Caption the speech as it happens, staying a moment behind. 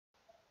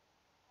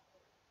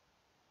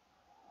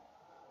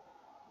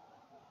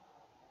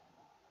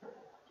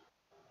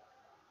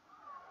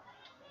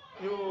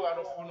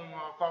about the phone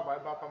call by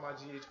Papa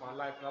Maji my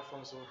life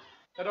platform so.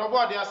 The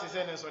double the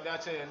assistant so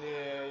that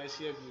and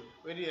share view.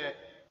 Where the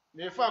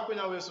me fa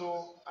kwenya we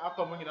so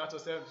akọmụ nyina to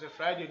say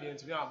Friday ni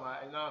ntimi aba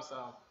announce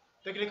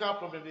technical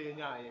problem dey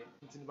nya aye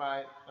ntimi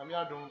by na me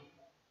adom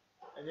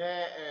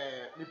enye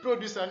me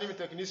producer and me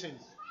technician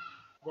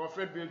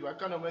Godfred Bedu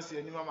aka no masi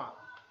ani mama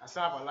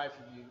asaba life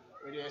bi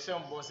we dey ehye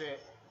mbo say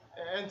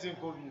entin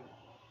ko bi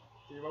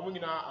e ba mu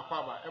nyina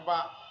akwaba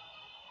eba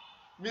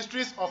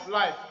mysteries of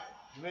life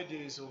me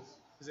dey so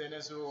say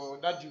so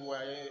that you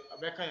were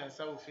abeka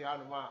yansa ofi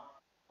anuma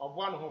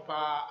obo anu ho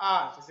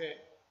pa say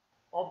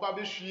Oba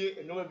be hwie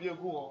enoma bi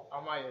egu ho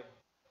amaye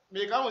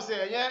me ka ho say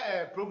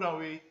enye program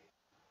we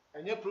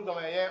enye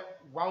program enye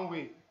one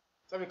way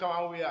so me ka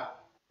one way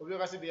obi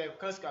ka say be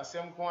kanska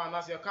sem ko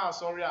na say ka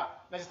sorry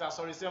na say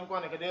sorry sem ko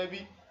na kada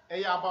bi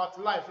enye about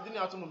life it dey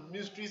atom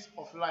mysteries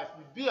of life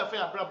be a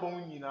fair brabo mu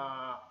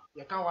nyina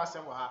ye kan wa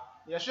sem ha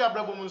ye hwe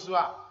brabo mu so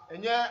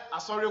enye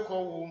asori ko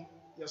wo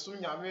ye so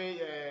nyame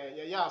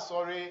ye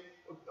asori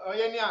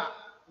oye ni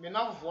me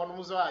namfo no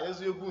mu so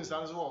yezu egu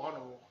nsanzo wo ho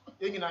no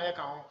Egina ye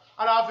kan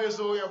ara afa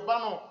so ye ba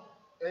no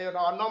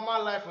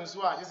normal life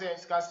nso a say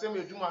ska sem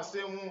eduma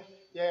sem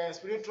ye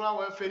spiritual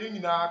welfare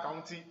nyina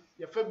account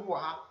ye fa bi wo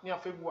ha ne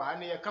afa bi wo ha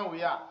ne ye kan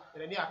we a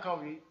ne akan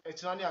we e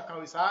kina ne akan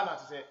we saa na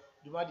say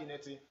duma di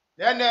neti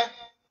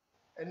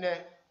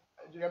ene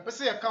ye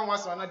pese ye kan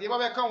waso na de ba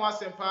be kan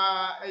wasem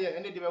pa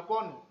ene de be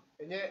ko no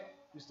enye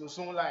Kristo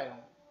sun line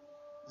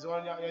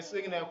zonya ye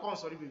se gina ye kon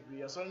sori bibiri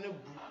ye so ne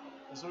bu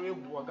so we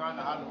bu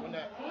Ghana ha no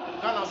ne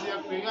Ghana so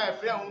ye pe ga e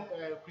frɛ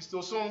ho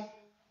Kristo sun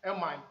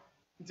eman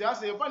nti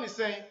ase ye ba ni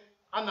sen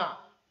ana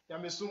ya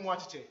mesu mu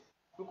acheche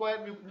because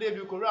le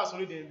bi ko ra so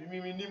le de bi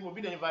mi ni mo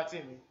bi na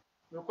invite me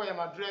ko ya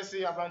ma dress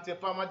ya brante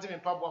pa ma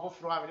dimi pa bo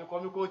afoforo a me ko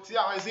mi ko ti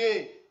a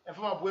say e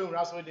fa ma bo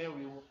enura so de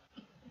we wo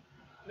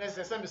na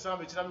se mi sa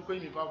me chira mi ko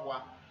mi pa bo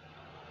a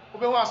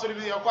obe hu aso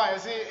bi ye kwa ye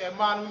say e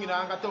ma no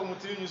nyina nkata o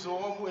mutiri nyu so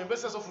o mu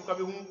embese so fuka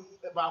be hu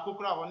ba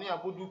akokura ho ne ya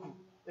boduku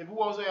ebi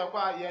wo so ye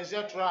kwa ye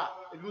jetra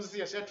ebi wo so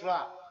ye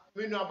jetra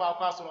menu aba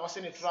kwa so o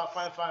se ne tra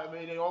fine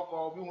me ne okọ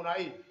obi hu na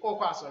o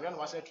kwa so ye no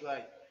wa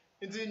jetra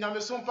nti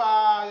nyame so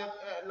pa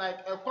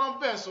like e kwan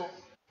ben so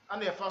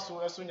ana e fa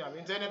so eso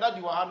nyame nti ne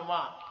dadi wa ha no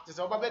ma ti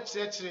se oba be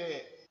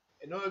kire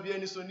eno obi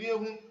ani so ne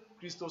ehu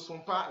Kristo so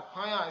pa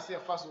kwan a se e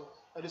fa so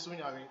e de so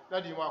nyame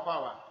dadi mu akwa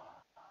wa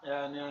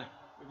ne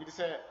ebi di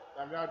se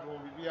nyame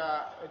adom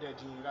bibia e de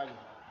din lali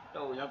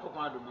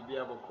Yakopon adom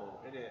bibia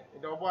boko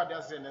de obo ade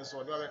ase ne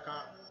so do be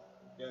kan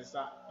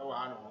yensa e wa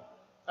ha no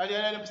ade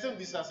ne pese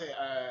bisa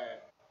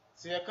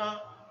se ye kan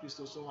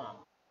Kristo so ha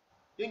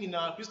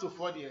Engina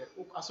Christopher de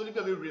asoli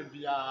be rem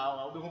bia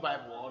obi hu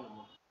Bible ho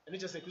no ene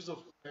che se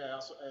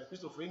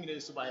Christopher engina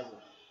yesu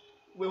Bible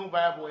we hu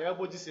Bible ye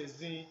bo Jesus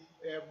din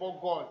bo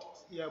God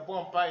ye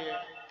bo mpa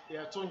ye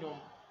tonyom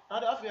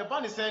and afi e ba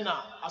ni se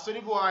na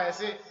asoli bo ha ye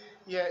se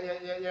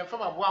ye fa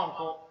babo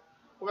anko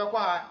wo be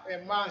kwa e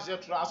ma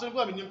jetra asoli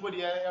bo mi nimpo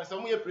de se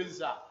mo ye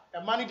praise e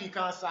ma ni di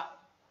kansa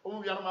o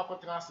mu bia no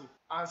makotra ase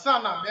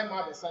ansa na me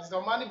ma be sa se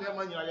o ma ni be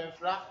ma nyina ye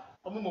mfra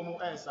o mu momu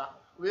ensa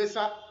we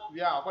sa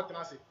we a akotra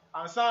ase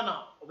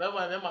ansana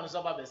obeba me ma no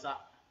so ba besa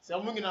se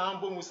mu nyina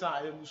ambo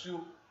musa e musuo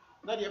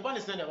na de ba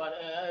ne se ne ba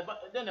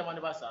de ne ma ne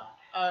ba sa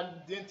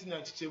and de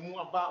ntina chichemu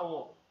aba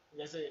wo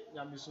ye se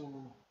nyamesu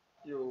mu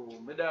yo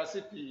meda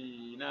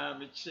sipi na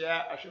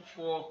mechia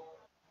ahwefo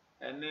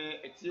ene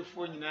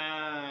etiefo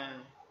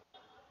nyina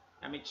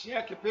na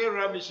mechia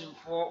kepera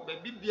mishimfo be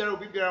bibiara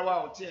obibiara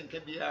wa ote enka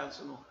bia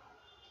nso no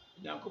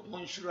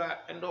Yankopon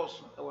hura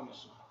endoso e wono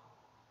so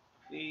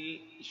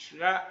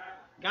hura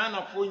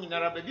Ghana fo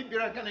nyinara ba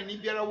bibiara Ghana ni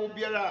biara wo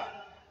biara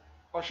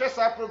o hwe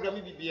sa program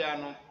bibia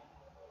no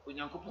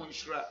Onyankopon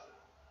hira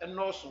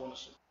enoso wono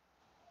so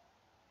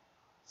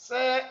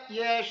se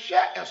ye hwe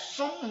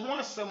esom ho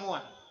asem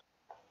a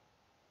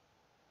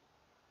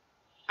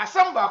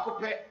asem ba ko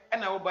pe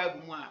na wo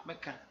Bible mu a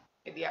meka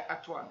e dia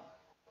ato an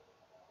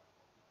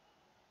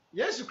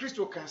Yesu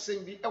Kristo kan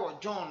sem bi e wo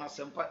John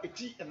asempa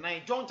eti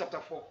 9 John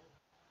chapter 4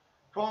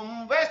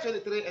 from verse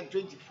 23 and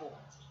 24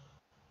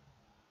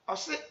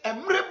 Ose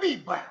emre bi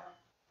ba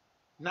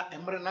na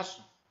emre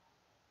naso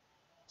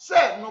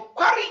se no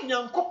kware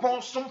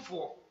Nyankopon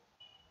somfo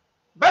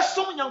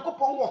besom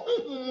Nyankopon wo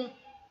honhom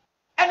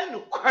ene no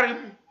kware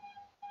mu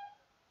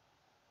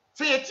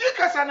se yetie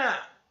kasa na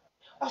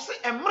ose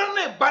emre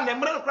na ba na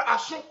emre no kware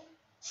aso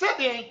se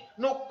de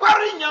no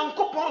kware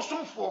Nyankopon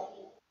somfo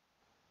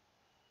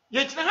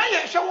yetina ha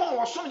ye hwe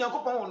wo som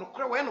Nyankopon wo no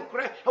kware wo no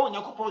kware e wo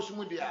Nyankopon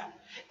som dia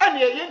ene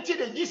ye nti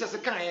de Jesus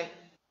kan ye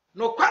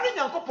no kware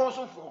Nyankopon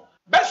somfo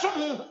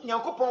besom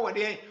Nyankopon wo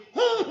de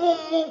honhom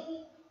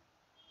mu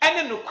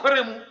ene no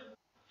kware mu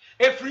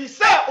efri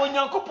se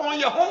Onyankopon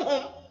ye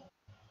honhom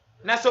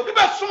na se obi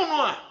besom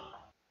no a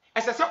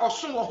ese se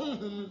osom wo honhom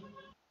mu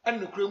ene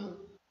no kware mu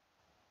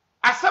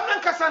asam na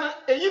nkasa na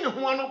eyi ne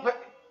ho ano pe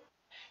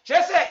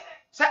che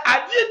se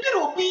ade bi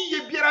obi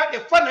ye biara e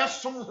fa na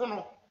som ho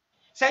no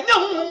se nya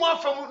honhom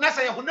afam na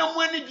se ye honam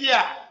ani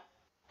dia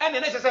ene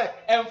ne se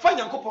emfa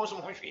Nyankopon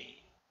som ho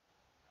hwe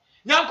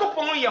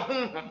Nyankopon ye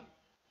honhom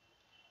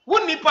wo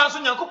nipa nso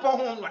nyankopɔn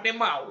ho no de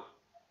ma wo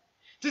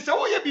ti sɛ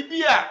wo ye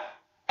bibia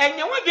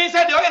enye wo dwen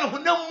sɛ de o ye no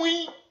honam mu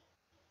yi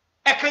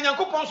e ka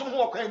nyankopɔn so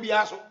ho okwan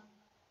bia so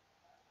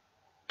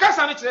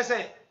kasa no kyerɛ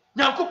sɛ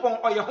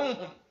nyankopɔn ɔyɛ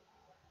honhom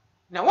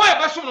na wo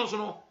eba so no so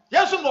no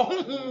yesu no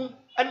honhom mu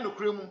ɛne no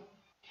kura mu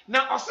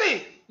na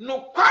ɔse no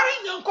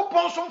kware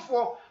nyankopɔn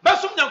somfo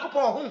bɛsom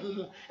nyankopɔn honhom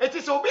mu eti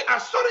sɛ obi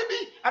asɔre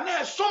bi ana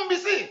ɛsom bi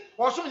se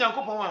ɔsom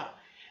nyankopɔn a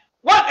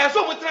one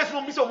ɛso mo tres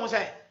no bi sɛ mo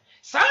sɛ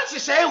saa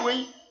hyehyɛ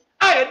wei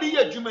a yɛde yɛ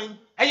adwuma yi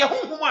ɛyɛ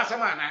honhom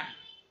asɛm ana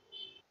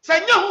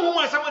sɛ nya honhom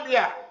asɛm de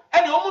a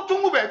ɛne ɔmo to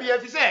mu baabi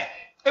afi sɛ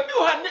ebi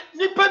wɔ ha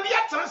nipa bi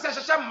atena sɛ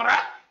hyehyɛ mmara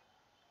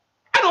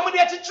ɛne ɔmo de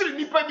akyekyere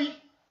nipa bi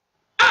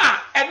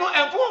a ɛno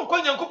ɛmfo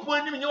nkɔ nyankopɔn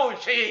anim nyɛ wɔn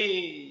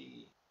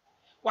hwee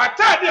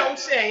wataade a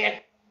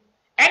wohyɛɛ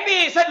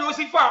ɛne sɛ de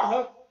osi fa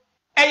ho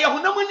ɛyɛ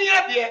honam ni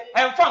adeɛ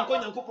ɛmfa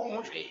nkɔ nyankopɔn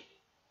ho hwee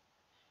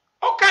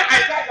ɔka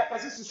Isaiah chapter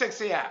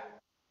 66 a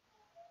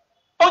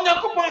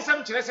onyankopɔn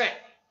asɛm kyerɛ sɛ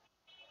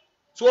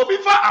so obi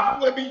fa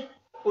aboa bi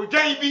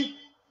odwan bi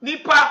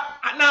nipa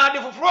na de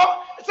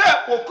foforo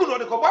sɛ oku no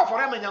de kɔbɔ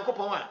afɔre ma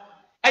nyankopɔn a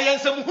ɛyɛ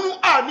nsɛmhunu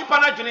a nipa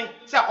na dwene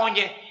sɛ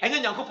ɔnyɛ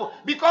ɛnyɛ nyankopɔn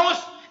because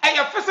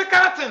ɛyɛ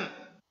physical thing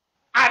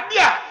ade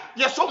a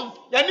yɛsom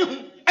yɛne hu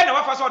ɛna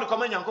wafa sɛ ɔde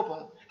kɔma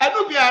nyankopɔn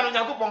ɛno biara no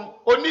nyankopɔn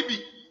ɔni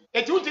bi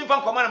eti wuti mfa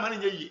nkɔma na ma no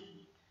nyɛ yie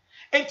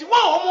enti wɔn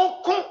a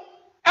wɔn ko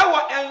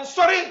ɛwɔ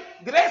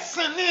nsɔre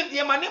dressing ne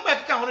deɛ ma ne ma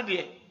keka ho no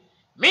deɛ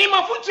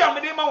mema fotu a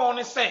mede ma wɔn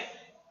ne sɛ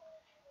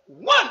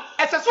one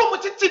ɛsɛ sɛ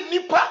wɔn tete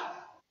nipa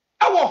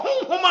ɛwɔ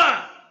honhom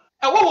a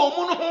ɛwɔ wɔn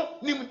mu no ho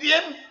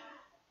nimdeɛ mu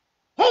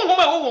honhom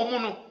a ɛwɔ wɔn mu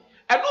no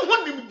ɛno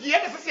ho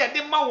nimdeɛ ne sɛ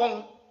yɛde ma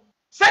wɔn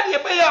sɛdeɛ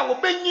ɛbɛyɛ a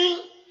wɔbɛnyin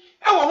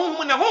ɛwɔ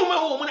honhom na honhom a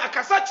ɛwɔ wɔn mu no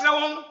akasa kyerɛ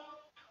wɔn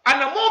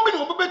anamɔ bi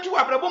na wɔbɛtu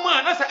abrabɔ mu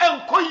a na sɛ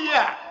ɛnkɔ yie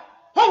a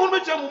honhom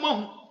bɛkyerɛ mu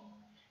mahu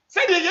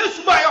sɛdeɛ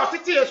Yesu ba yɛ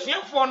ɔtete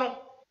asuafoɔ no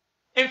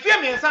mfie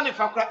mmiɛnsa ne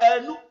fa kora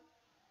anu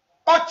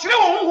ɔkyerɛ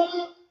wɔn honhom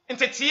mu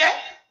nteteɛ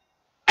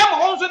ɛma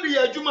wɔn nso de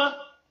yɛ adwuma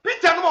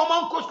Peter no ma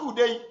wɔn ankɔ sukuu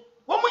dɛ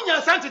wɔn mu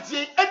nyansa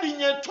nteteɛ ɛde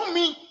nya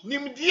tumi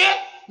nimdeɛ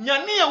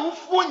nyane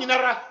awufoɔ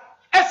nyinara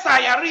ɛsa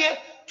yareɛ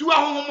tu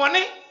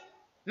ahonhomɔne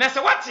na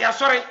sɛ wate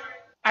asɔre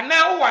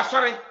anaa wo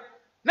asɔre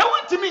na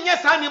wontumi nyɛ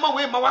saa nneɛma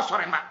wei ma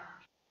wasɔre ma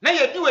na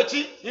yɛdi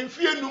w'akyi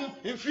mfie num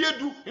mfie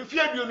du mfie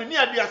aduonu ne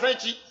aduasa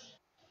akyi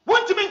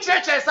wontumi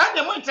nkyerɛkyerɛ saa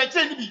nneɛma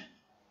nkyerɛkyerɛ ne bi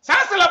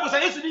saa syllabus a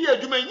Yesu de yɛ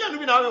adwuma yi nya no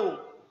bi na wo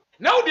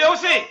na wo deɛ wo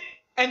se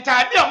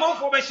ntaade a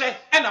ɔmanfoɔ bɛhyɛ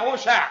ɛna wo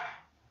hwɛ a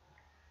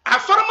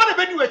asɔre ma na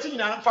bɛdi w'akyi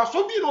nyinaa mfa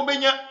so bi na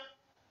ɔbɛnya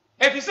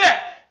ɛfi sɛ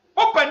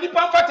wopa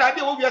nnipa mfa taade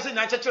a wɔwia sɛ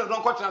nyankyɛkyerɛ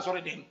dɔn kɔtena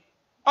asɔre den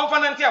ɔmfa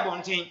nante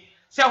abɔnten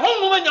sɛ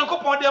honhom a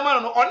Nyankopɔn de ma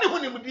no ɔne ho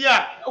nimdeɛ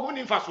a ɛho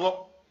ni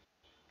mfasoɔ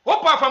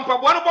wopa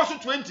afampaboa no bɔ so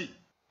 20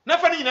 na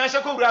fa ne nyinaa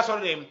hyɛ kɔwura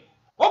asɔre den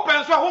wopa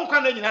nso a wo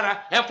nkwa na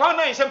nyinara ɛmfa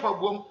na yɛhyɛ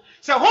mpaboam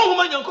sɛ honhom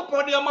a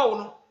Nyankopɔn de ma wo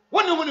no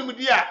wone ho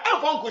nimdeɛ a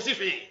ɛmfa nkɔsi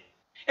hwee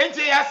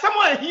enti yɛ asɛm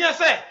a ahia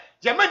sɛ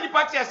gyama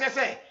nnipa te asɛ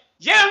sɛ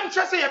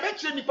yɛnhwɛ sɛ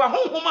yɛbɛkyerɛ nnipa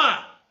honhom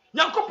a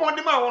Nyankopɔn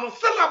de ma wo no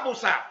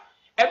syllabus a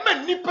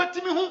ɛma nnipa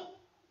timi ho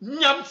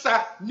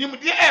nyamsa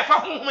nimdeɛ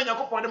ɛfa honhom a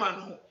Nyankopɔn de ma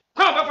no ho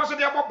kwan bɛfa so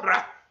de abɔ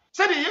bra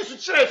sɛdeɛ Yesu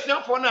kyerɛ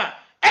asuafoɔ no a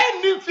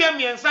ɛnni mfeɛ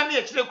mmiɛnsa ne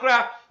akyire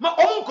koraa ma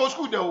ɔmo nkɔ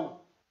sukuu da o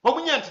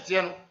ɔmo nya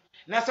nteteɛ no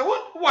na sɛ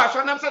wo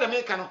asɔre nam sɛ dɛm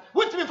eka no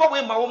wontumi fa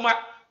wo ma wo ma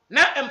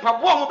na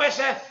mpaboa mo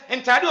bɛhyɛ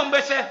ntaade mo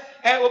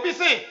bɛhyɛ obi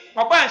se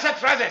ɔbaa nhyɛ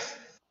trousers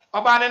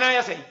ɔbaa ne nan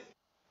yɛ sɛ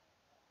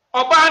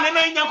ɔbaa ne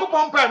nan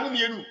Nyankopɔn mpaa mu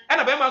mmienu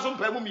ɛna bɛrima nso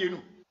mpaa mu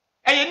mmienu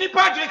ɛyɛ nipa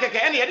adwene kɛkɛ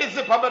ɛna yɛde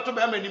zipa bɛto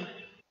bɛrima anim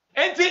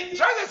enti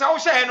trousers a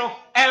wohyɛ no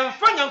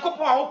ɛmfa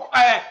Nyankopɔn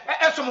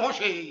a ɛsom ho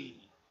hwee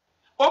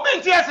obi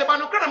nti ase ba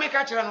no kra na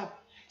meka kyerɛ no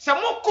sɛ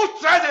moko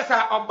trousers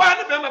a ɔbaa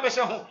ne bɛrima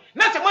bɛhyɛ ho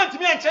na sɛ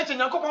moantumi ankyerɛkyerɛ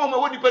Nyankopɔn ho ma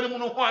wɔ nipa no mu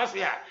no ho ase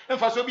a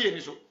ɛmfa so bi yɛ ni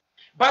so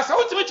ba sɛ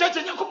wotumi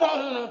kyerɛkyerɛ Nyankopɔn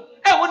ho no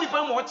ɛwɔ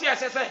nipa mu ɔte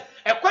ase sɛ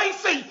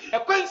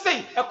ɛkwan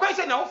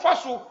sei na wofa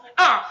so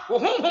a wo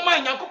honhom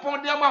a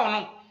Nyankopɔn de ama wo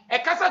no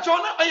ɛkasa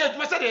kyerɛ na ɔyɛ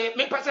adwuma sɛ de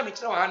mepɛ sɛ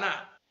mekyerɛ wɔ ha no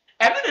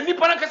a ɛno na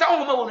nipa no kasa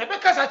honhom a wɔ no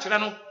ɛbɛkasa kyerɛ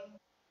no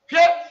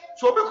hwɛ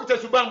sɛ obi kuta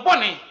suban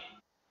bɔne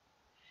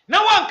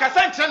na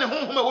wankasa nkyerɛ ne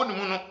honhom a wɔ ne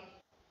mu no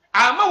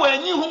ama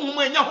wɔanyi honhom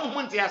a ɛnya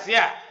honhom nte ase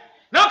a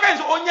na woka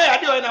sɛ ɔnya yɛ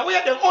adeɛ na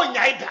woyɛ dɛn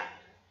ɔnyae da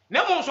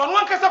na mmom so ɔno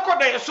ankasa kɔ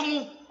da yɛ so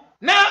mu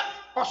na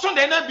ɔso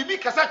dɛn na bibi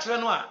kasa kyerɛ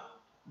no a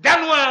da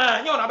no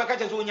a nyɛ ɔno abɛka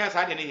kyerɛ sɛ ɔnya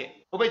saa deɛ ne yɛ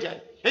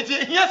ɔbɛgyae enti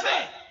ɛhia sɛ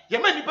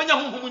yɛma nnipa nya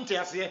honhom nte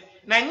aseɛ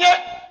na nyɛ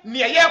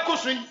nea yɛkɔ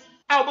so yi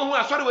a wobɛhu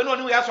asɔre wei na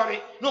ɔne wei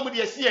asɔre na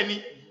ɔmode asi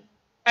ani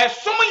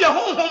ɛsom yɛ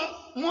honhom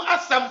mu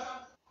asɛm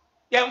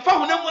yɛmfa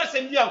honam mu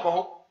asɛm bi ankɔ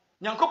hɔ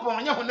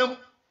Nyankopɔn nyɛ honam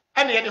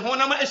ɛna yɛde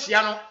honam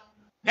ahyia no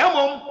na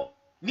mmom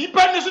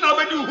nipa ne so na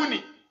wobɛdi wo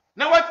ni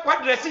na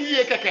wadrɛse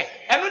yie kɛkɛ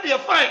ɛno deɛ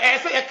fine ɛyɛ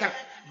sɛ yɛka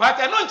but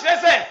ɛno nkyerɛ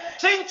sɛ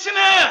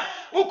kyenkyena a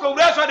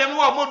wokɔwura asɔre dɛm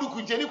no wɔ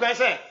duku nkyɛni kwan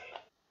sɛ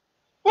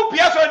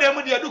wopia asɔre dɛm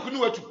mu deɛ duku no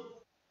watu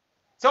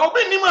sɛ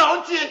obi nim a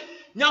ɔntie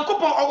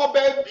Nyankopɔn ɔwɔ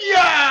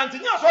baabia nti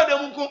nyɛ asɔre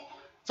dɛm nko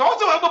sɛ wo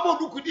sɛ wɔbɛbɔ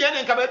duku deɛ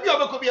ne nka baabi a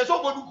wobɛkɔ biɛ sɛ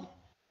wobɔ duku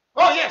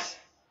oh yes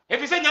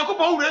ɛfiri sɛ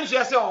Nyankopɔn wura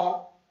nsuase wɔ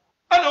hɔ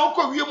ɛna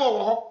wokɔ wie mu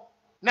wɔ hɔ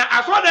na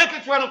aso dan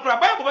ketewa no kura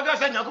Bible bɛka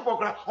sɛ Nyankopɔn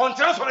kura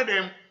ɔnkyerɛ sɔre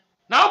dɛm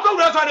na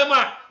wokɔwura sɔre dɛm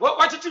a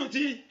wakyekyew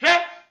ti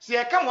hwɛ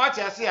sɛ yɛka mo ate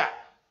ase a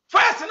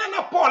first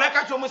na Paul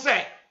ɛka kyerɛ mo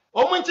sɛ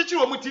ɔmo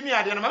nkyekyew ɔmo ti ne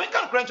ade no ma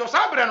meka nkora nkyɛw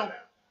saa berɛ no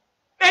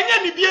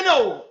ɛnyɛ ne bie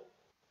no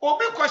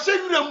obi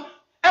kɔhyɛ wuram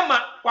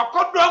ɛma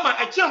wakɔdɔ ma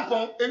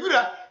ɛkyɛmpɔn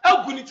ewura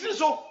agu ne tiri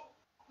so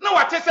na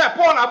wate sɛ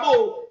Paul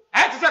abo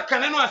ayɛ te sɛ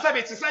kane no asɛ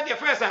bi te sɛ deɛ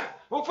first a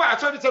wofa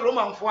asɔre sɛ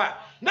Romanfo a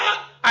na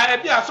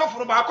abi asɔfo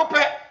no baako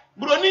pɛ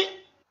buroni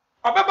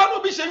ọbaba no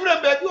bi hye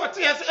wuram baabi ɔte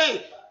yɛ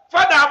sɛ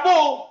fada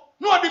abo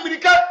na ɔde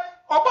mirika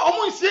ɔba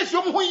ɔmo nsiesie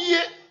ɔmo ho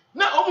yie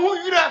na ɔmo ho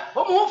wira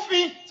ɔmo ho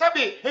fi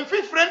sɛbe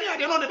mfifire ne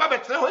ade no de ba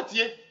bɛtena hɔ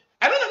tie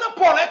ɛno na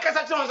Paul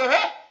ɛkasa kyerɛ wɔn sɛ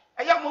hɛ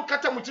ɛyɛ mo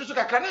kata mo tiri so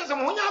kakra ne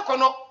nsɛm ho nya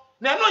akɔnɔ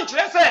na ɛno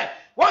nkyerɛ sɛ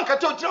wɔn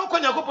kata otiri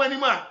ɔkɔ Nyankopɔn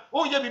anim a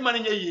ɔyɛ bi ma ne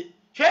nyɛ yie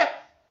hwɛ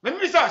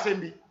membi sɛ asɛm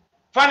bi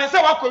fa ne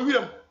sɛ wakɔ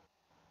wuram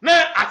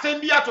na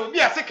asɛm bi ato bi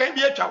asekan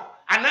bi atwaw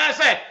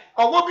anaasɛ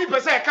ɔwɔ bi pɛ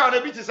sɛ ɛka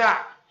ɔna bi te sɛ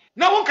a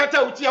na won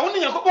kata uti a won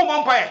Nyankopɔn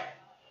bɔ mpae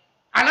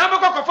ana ba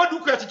kɔkɔfa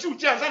duku akyichi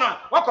uti ansa na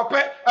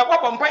wakɔpɛ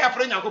wɔbɔ mpae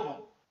afre Nyankopɔn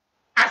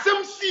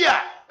asɛm si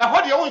a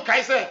ɛhɔ de won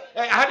kae sɛ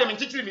aha de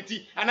menkyekiri ne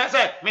ti ana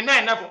sɛ me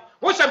nan nafo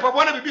wo hyɛ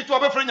mpɔbɔ na bibi to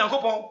ɔbɛfre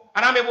Nyankopɔn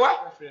ana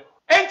meboa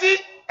enti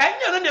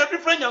ɛnyɛ no na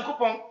ɛbɛfre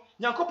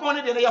Nyankopɔn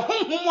ne de na yɛ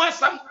honhom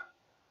asam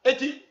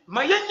eti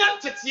ma yɛnya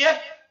nteteɛ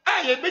a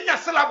yɛbɛnya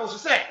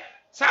syllabus sɛ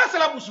saa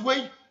syllabus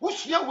wei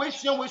wosua wei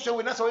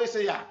na sɛ wɔyɛ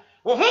sɛ ya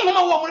wo honhom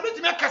a wɔ mo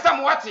betimi akasa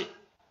mo wate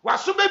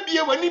waso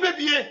bebie wani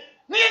bebie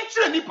ne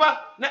yenkyere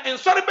nipa na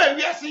ensɔre ba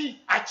wiase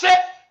akyɛ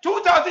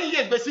 2000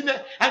 years besi ne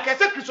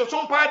ankasa Kristo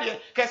so mpa de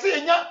kase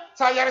yenya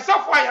sa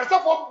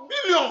yaresafo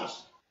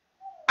billions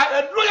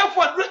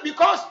adroyafo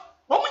because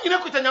wɔn nyina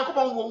kuta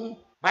Nyankopɔn wɔ mu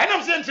ba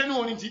nam sɛ nkyere ne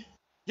wɔn nti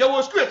yɛ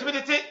wɔ school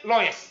etibete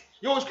lawyers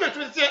yɛ wɔ school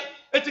etibete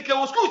etike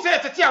wɔ school sɛ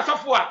etete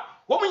asɔfo a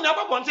wɔn nyina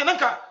ba bɔnte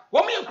nanka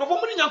wɔn yɛ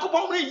nkrɔfo mu ne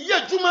Nyankopɔn mu ne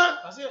yɛ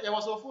adwuma ase yɛ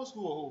wɔ asɔfo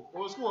school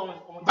wɔ school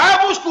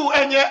Bible school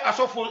enye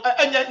asɔfo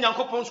enye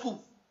Nyankopɔn school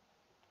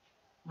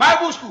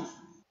Bible school.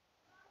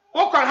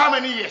 What how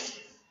many years?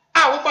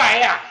 Ah, we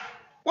buy ya.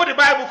 What the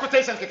Bible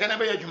quotation can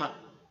never juma.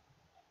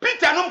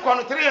 Peter no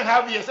kon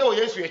 3.5 years. Oh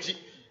yes, we achi.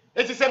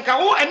 It is some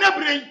kawo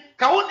enabring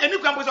kawo any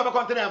campus of a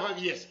continent 5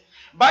 years.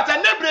 But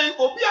enabring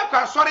obi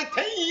akwa sorry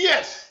 10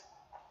 years.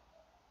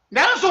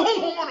 Now so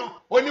hum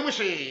no oni mu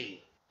hwe.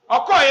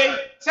 Okoye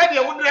said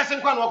you would dress in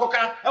kwan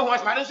okoka e ho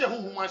asma ne hwe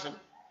hum asem.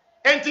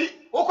 Enti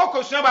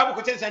okokosua Bible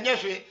quotation nya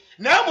hwe.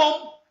 Na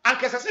mom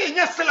ankasa se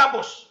nya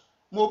syllabus.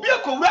 Mo bi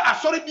akowura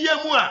asɔre bia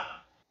mu a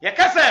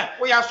yɛkasa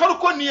o yɛ asɔre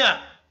kɔni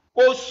a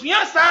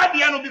osua saa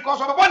dia no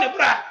because ɔbɛbɔ ne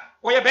bra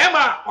ɔyɛ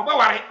bɛɛma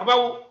ɔbɛware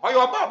ɔbɛwo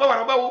ɔyɛ ɔba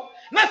ɔbɛware ɔbɛwo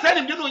na saa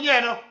nim de no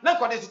nyɛ no na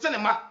nkɔde sete ne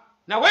ma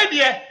na wei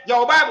deɛ yɛ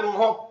wɔ Bible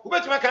hɔ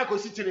wobɛtumi aka kɔ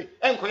sitire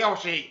ɛnkɔyɛ wo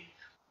hwee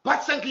but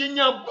sɛ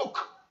yɛnya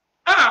book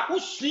a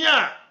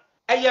usua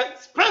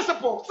ɛyɛ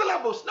principle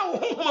syllabus na wo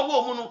honhom a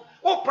wɔ mu no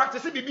wo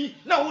practice bibi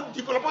na wo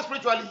develop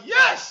spiritually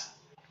yes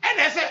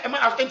ɛna ɛsɛ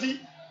ɛma enti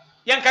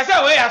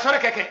yɛnkasa wei asɔre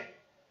kɛkɛ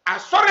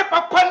asɔre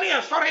papa ne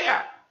asɔre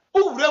a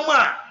owura mu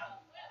a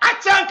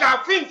achanka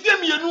afimfie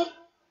mienu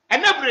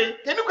enabre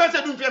kenu kan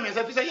se du mfie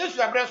miensa fi se Yesu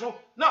abre so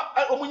na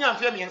omunya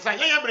mfie miensa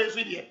yen abre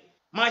so die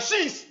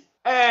machines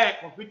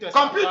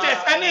computers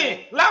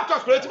any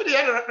laptops create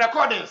the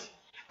recordings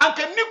and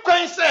can ni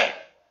kan se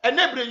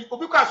enabre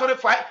obi ko asɔre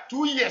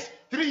 2 years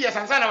 3 years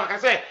ansa na waka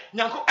se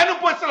nyanko enu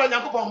point sala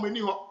nyanko pon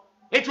mani ho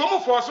eti omu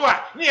fo so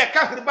a ne ye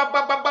ka hiri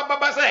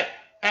baba se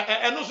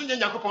enu so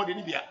nyanko pon de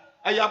ni bia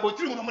aya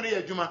abotiri mu no ne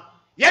ye adwuma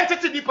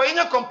yentete dipa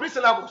yenya complete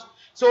syllabus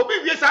so obi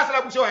wie sa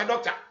syllabus o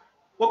doctor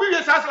obi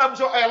wie sa syllabus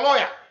o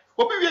lawyer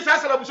obi wie sa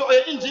syllabus o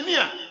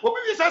engineer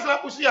obi wie sa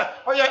syllabus ya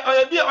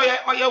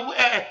o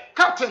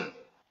captain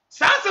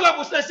sa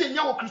syllabus na se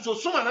nya wo Kristo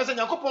suma na se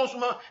Nyankopɔn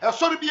suma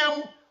sɔre bia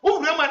mu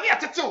owura ma ne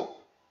atetew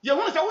ye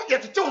hu se wo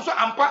yetetew so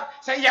ampa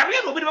se yare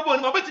na obi de baba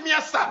oni obetimi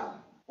asa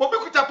obi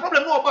kuta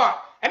problem no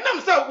oba enam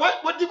se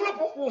wo develop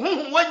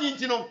honhom wanyi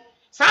ntino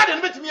sa de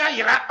no betimi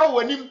ayera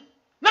awanim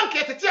na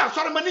nke tete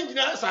asɔre ma ne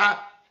nyina sa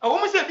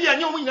awo se bia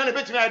nya wo nyina na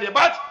betimi ayede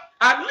but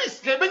at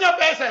least ke benya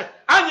pese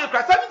anye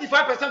kra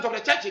 75% of the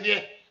church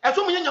there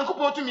eso mu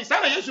Nyankopɔn tumi sa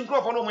na Yesu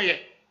nkrofo no mo ye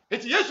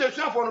eti Yesu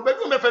esuafo no babi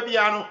o mefa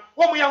bia no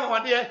wo mo ya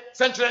nwode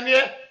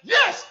sankyerene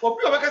yes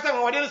obi obekasa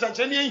nwode no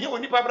sankyerene ehia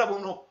onipa brabo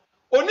no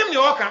onim ne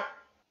oka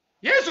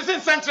Yesu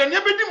sin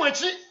sankyerene bedi mo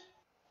achi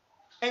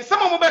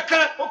ensama mo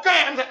beka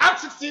okan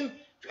Acts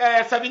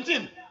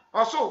 16:17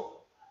 also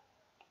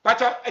but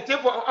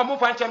etefo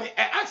amofa nchame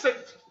Acts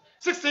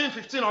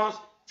 16:15 or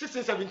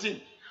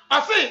 16:17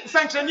 I say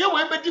sankyerene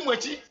we bedi mo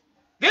achi.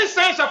 This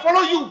sign shall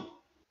follow you.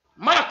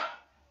 Mark.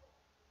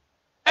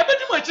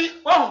 Ebedi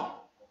mochi.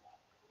 Oh.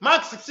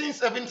 Mark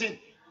 16:17.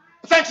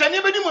 Sankyerene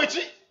ebedi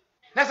mochi.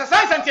 Na sa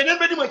sankyerene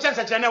ebedi mochi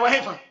sankyerene wa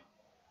hefa.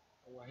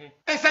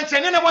 En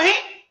sankyerene na wa he.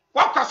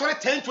 Wa kwasore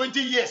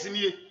 10-20 years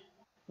ni.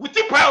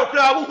 Wuti pa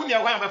okra wo hu ne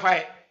wa ba fa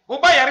he. Wo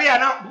ba yare ya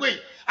na buei.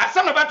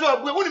 Asam na bato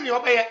abuei wo ni me wo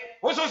ba ye.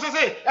 also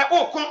say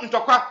oh kon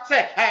ntokwa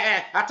say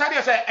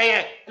atade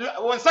say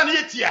wonsa ne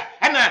yetia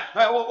na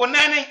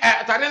wonane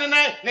atade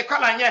ne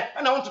kala nye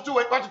na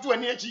wontoto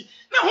ani achi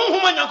na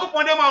honhom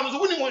Nyankopɔn de ma no so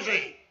woni mo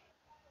hwe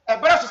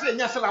ebere so say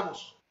nya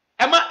syllabus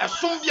ema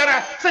esom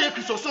biara say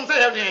Kristo som say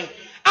ye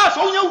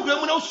so wonya wura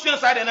mu na osua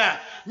side na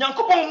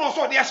Nyankopɔn no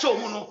so de ahye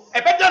mu no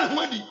ebeda no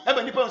ho adi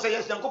eba nipa say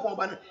yes Nyankopɔn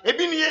ba no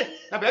ebi nie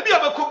na ba bia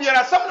obekɔ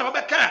biara sam na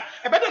obeka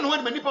ebeda no ho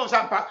adi nipa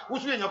sampa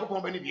wosu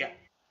Nyankopɔn ba ne bia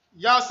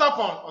Yaw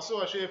Nkronmah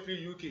also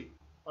free UK.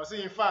 Also,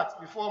 in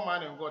fact, before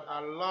man and God, I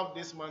love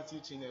this man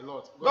teaching a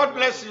lot. God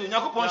bless you.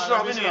 Nyakopon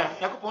shira obi ne.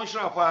 Nyakopon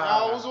shira pa.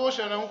 Ya uzo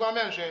shira na ngwa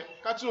menhwe.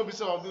 Ka tu obi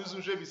se obi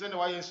uzo hwe bi se ne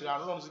wa yen shira,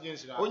 no nso gen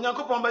shira.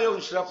 Onyakopon ba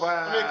ye shira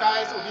pa. Me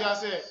guys obi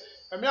ase.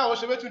 Emi a wo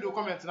hwe betu do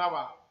comment na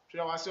ba.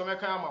 Hwe wa se o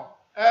meka ama.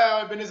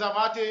 Ebenezer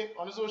Mate,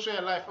 on so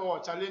share life or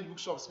challenge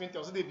bookshop spin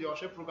also dey be o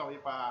share program we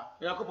pa.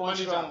 Nyakopon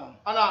shira.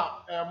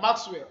 Ana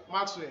Maxwell,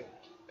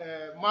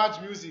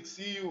 Marge Music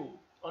CEO.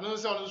 On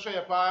so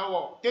share pa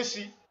wo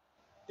Keshi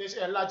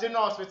la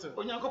General Hospital.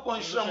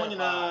 Onyankopɔn shira mo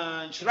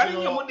nyina shira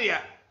ne mo de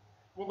a.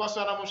 Mo go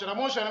so na mo shira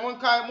mo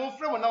nkai mo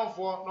frɛ mo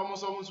namfo na mo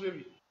so mo so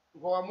ebi.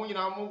 Ko mo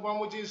nyina mo gwa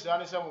mo ji shira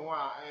ne hye mo ho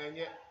a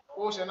enye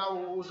o hye na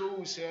wo so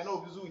wo hye na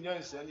obi zo nya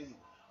nshira ne bi.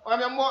 O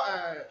me mo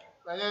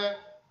na ye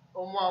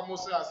o mo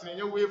so asene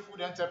nye Way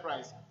Food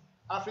Enterprise,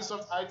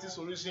 Afrisoft IT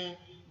Solution,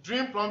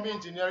 Dream Plumbing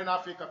Engineering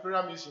Africa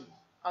Pyramid Mission.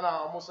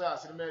 Ana mo so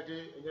asene me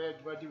de enye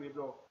dubadi we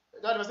bro.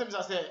 That was say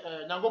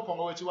Nyankopɔn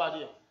wo chi wa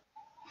de.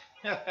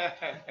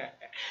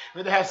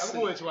 With the house.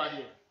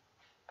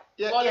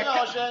 Yeah,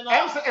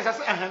 I'm saying as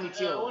I have it.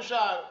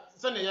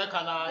 Sunday, you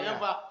can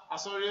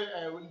sorry,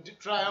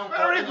 try on.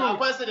 Very good.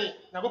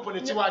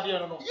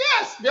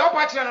 Yes, the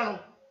opportunity.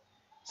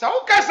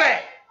 So, can say,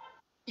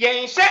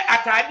 ye say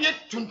at idea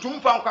tuntum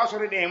from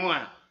Castle de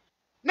Moa.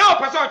 Now,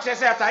 Pastor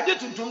says at idea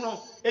tuntum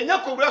no, and you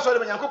could wrestle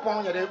the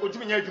Yankopon, or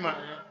Jimmy Yajuma.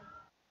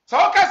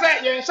 So, can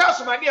say, ye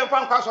shall my dear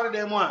from Castle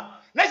de Moa.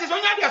 Next is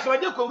when you are so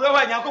you could go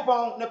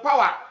Yankopon, the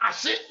power, I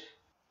see.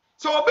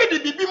 So obey the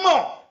bibi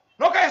more.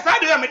 No can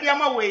start the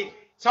medium way.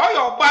 So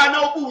your bar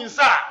no boo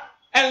inside.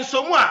 And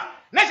so more.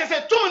 Next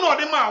say 2 no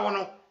the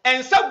man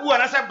and Sabu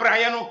and I said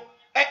Briano.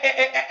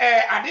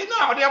 I didn't know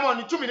how they are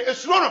only 2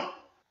 minutes. Rono.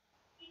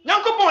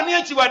 Yankopon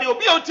near Chiwadi will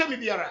be out to me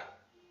biara.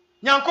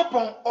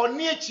 Yankopon or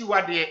near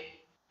Chiwadi.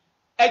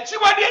 A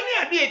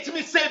Chiwadi near the to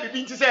me say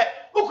begin to say,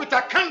 who could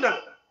a candle?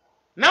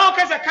 Now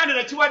cause a candle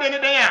at Chiwadi in the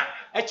day.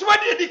 A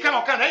Chiwadi did come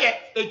on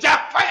a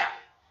jack fire.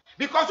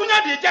 Because when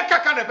you did jack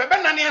candle, but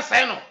Benania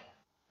Sano.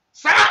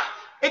 Sir,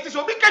 it is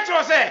obi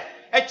catcher say,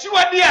 a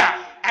chiwadia,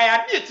 I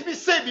had to be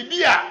say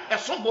bibia, a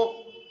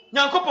sombo.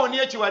 Yankopon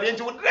near chiwadi,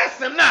 and would dress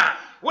them now.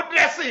 Would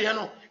dress you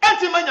know.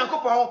 Anti man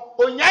Yankopon,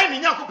 or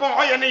Yan Yankopon,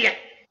 or Yan.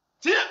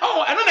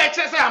 Oh, I know that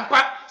says I'm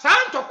pat,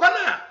 Santo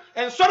Quana,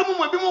 and Solomon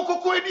will be more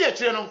cocoa dear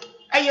channel.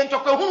 I ain't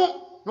talk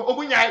no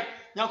Obunyai,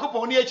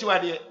 Yankopon near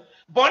chiwadi.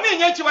 Bonnie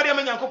Yachiwadi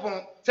and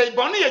Yankopon, say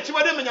Bonnie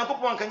Yachiwadi and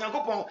Yankopon, can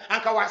Yankopon,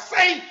 and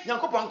Kawasai,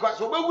 Yankopon,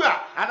 so we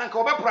are, and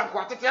Uncle Bepran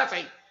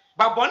Quatia.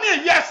 But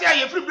Bonnie, yes, I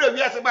am free bread,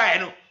 yes, I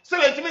know. So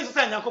it means to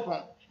send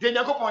Yankopon, then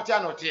Yankopon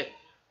Tiano here.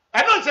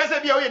 I don't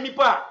say be a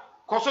nipa,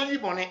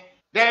 Cosoni Bonnie,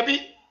 there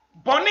be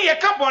Bonnie a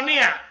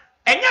Cabonia,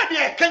 and yet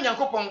dear Ken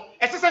Yankopon,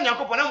 a sister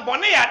Yankopon, and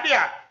Bonnie are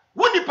there.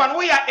 Woonipan,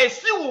 we are a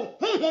sew,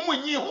 whom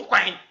we knew who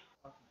quine.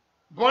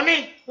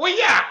 Bonnie,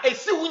 we are a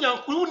sew,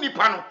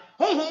 Woonipan,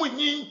 whom we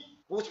knew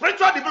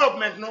spiritual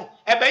development, no,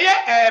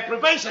 a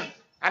prevention,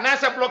 and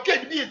as a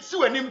blockade be it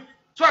sue and him.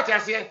 So I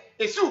say,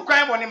 a sue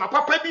crime on him, a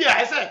papa beer,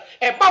 I say,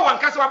 a bow and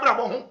castle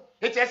bravo.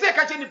 It's a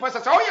second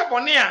person, so ya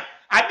bonia,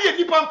 I did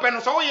nippon pen,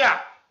 so ya,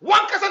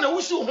 one cousin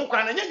who sue who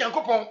can and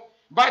Yankopon,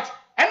 but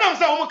and I'm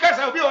so who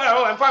castle be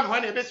all and find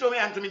when a bit so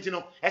and to me,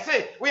 I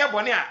say, we are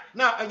bonia,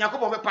 now and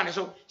Yankopon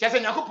paniso, just a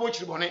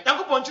Yankopon bonnet,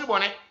 Yankopon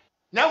bonnet.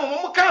 Now,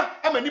 Momuka,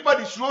 I'm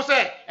anybody slow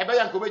say, a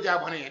Bayanko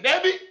bonnet,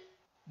 there be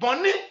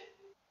bonnet,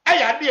 I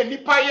had the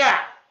nipa ya,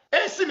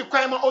 and see the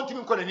crime on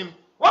to calling him.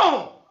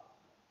 Wow.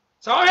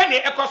 So any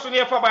echoes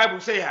near for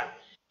Bible say,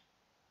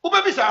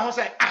 Ubabisa who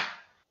say,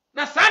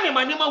 na Sani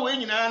Manima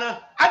winning,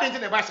 I didn't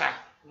in the bassa.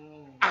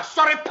 A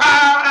sorry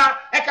pa,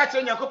 a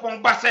catching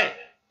Yakupon Basse.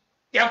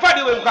 Your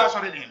father will pass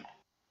on him.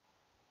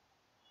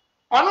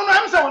 On no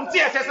answer on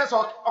TSS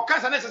or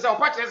cancer necessary or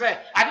patches,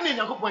 I didn't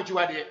Yakupon you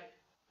are there.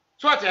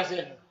 So what I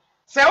say,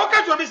 say,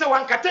 okay, to be so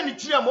one catani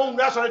tree among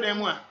grass or them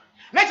one.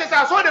 Next,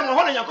 I saw them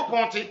on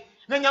Yakuponti,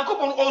 then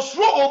Yakupon or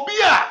slow or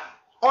beer.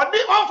 Or the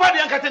on Friday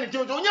and Catani, you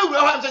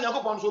will have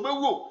Yankopon, so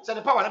we said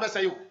the power never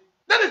say you.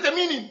 That is the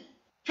meaning.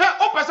 Shall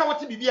all person what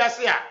to be a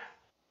say.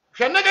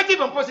 Shall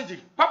negative and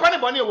positive. Papa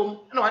and Bonnie woman,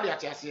 no idea.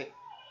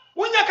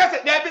 When you can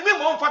say there be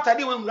more for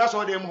Tadi when we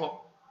saw them more.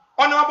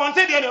 On our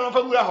Bonte, the other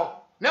from Muraho.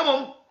 Never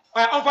on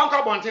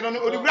Fanka Bonte, on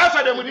the grass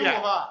of them with you.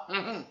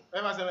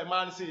 Ever say,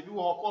 man, see, do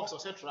her coughs,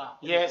 etc.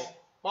 Yes.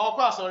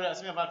 But sorry, I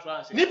see never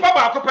try. Nipa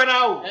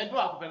Bakopena.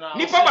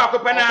 Nipa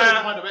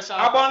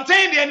Bakopena. About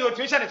 10 days,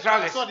 nutrition is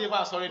trousers. Sorry.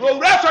 Well,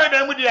 wrestle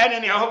them with the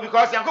enemy, I hope,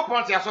 because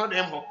Yankopon saw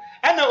them.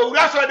 And the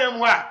wrestle them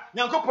were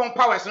Yankopon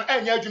powers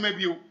and you may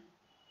be.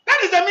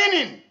 That is the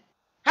meaning.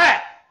 Hey,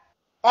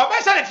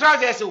 Obesha the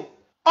trousers o.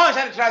 On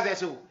sha the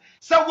trousers o.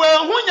 So we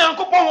hu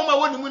Nyankopon homa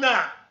woni mu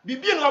na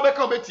bibie na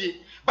obeka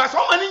obetie. But so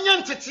man nya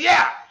ntete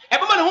a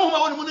ebe man homa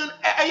woni mu no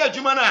eya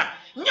adwuma na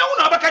nya wo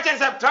na obeka chen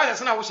say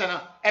trousers na wo hye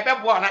na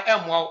ebe bo na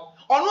emwo.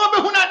 Ono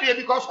obehu na de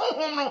because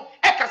honhom no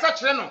ekasa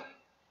kire no.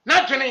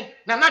 Na dwene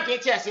na dwe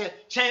tie ase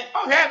chen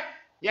ohwe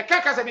ye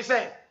kaka bi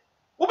say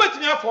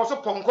wobetimi afo so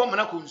ponko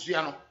mana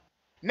konsuya no.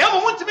 Na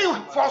mo mutimi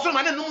fo so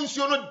mana num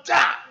nsuo no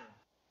da.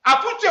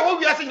 Aputu e wo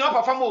wiase nya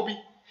papa ma obi.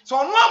 So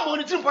ono amo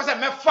ni trim pose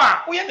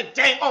mefa wo ye ne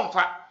den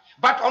onfa.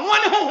 But ono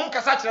ani honhom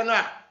kasa kire no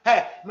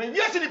a me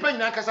wiase ni pa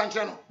nyina kasa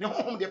kire no ne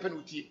honhom de pa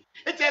no tie.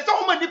 Eti ese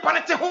ho ma ni pa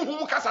ne te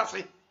honhom kasa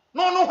se.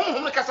 No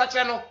honhom ne kasa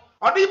kire no.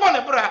 Odi bo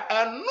ne bra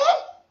no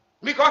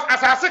because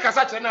asase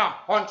kasa kire no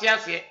onte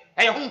ase.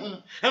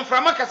 Honhom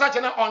mframa kasa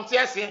kire no onte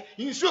ase.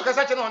 Nsuo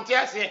kasa kire no onte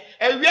ase.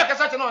 Ewia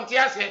kasa kire no onte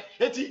ase.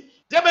 Eti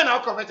debe na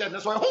okofete ne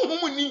so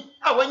honhom ni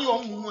a wanyi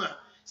honhom a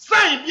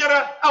sign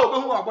biara a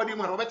obehu abodi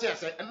mu na obete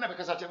ase enna be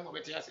kasa kire no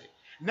obete ase.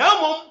 Na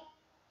mom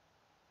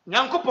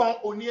Nyankopon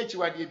oni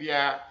achiwade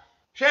bia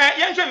hwe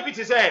yenhwe bibi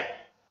ti say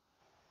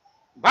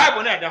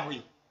Bible na da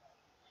hoyi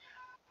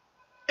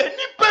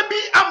enipa bi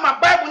ama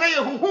Bible na ye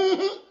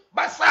huhuhu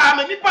basa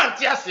ma nipa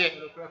nte ase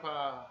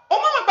o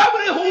mama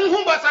Bible na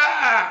huhuhu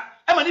basa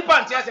ama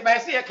nipa nte ase ba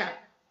ese ye kan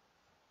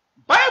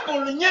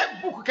Bible nye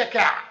book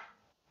keka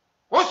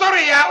o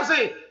sorry ya o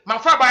say ma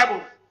fa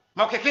Bible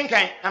ma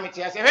kekenkan na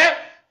mete ase he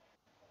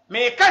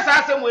me kasa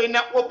ase mo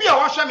na obi a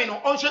wo hwe me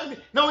no onhwe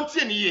na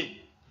ontie ne ye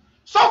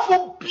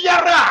Sofo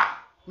biara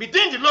mi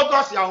din di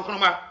Lagos Yaw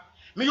Nkronmah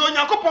mi yo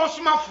Nyankopon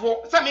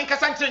somafo se mi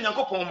nkasa nkire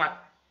Nyankopon ma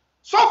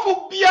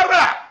Sofo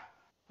biara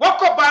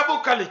wako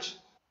Bible college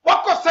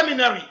wako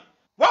seminary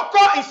wako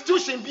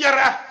institution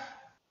biara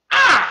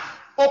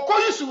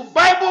okoyisu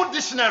Bible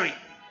dictionary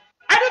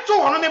ade to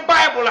wono ne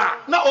Bible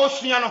na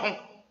osua no ho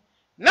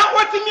na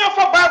watimi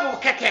afa Bible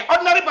keke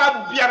ordinary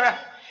Bible biara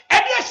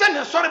ade ehye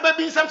ne sori ba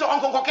bi nsam se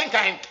onkonko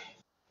kenkan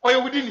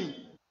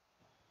oyewudini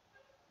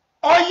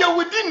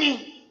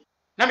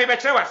na me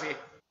betre wase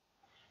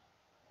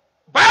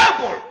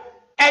Bible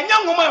enya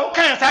ngoma o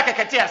kan sa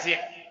kekete ase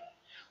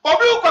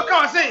obi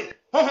ukoka ase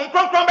honhom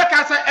kronkron be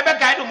ka sa ebe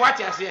guide mo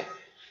ate ase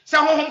se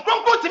honhom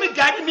kronkron timi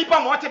guide nipa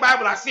mo ate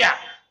Bible ase a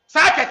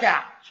sa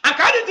keka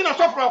anka de dina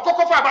sofro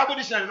kokofo Bible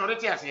dictionary no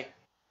rete ase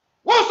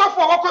wo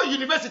sofro woko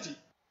university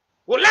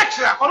wo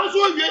lecturer ono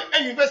so wie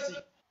university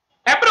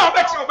ebere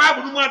obekse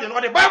Bible mu ade no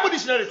de Bible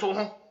dictionary to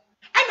ho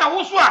ana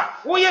wo so a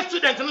wo ye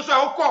student no so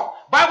a wo ko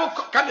Bible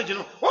college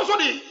no wo so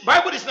the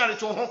Bible dictionary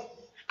to ho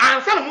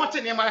ansa no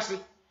mote ne ma se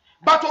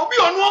but obi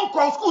onu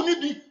onko school ni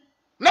bi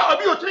na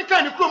obi otumi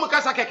kan ni krom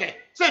kasa keke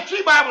say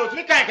tree Bible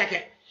otumi kan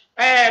keke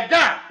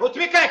da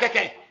otumi kan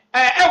keke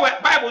ewe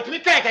Bible otumi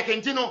kan keke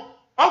ntino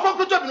onko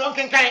kuto bi no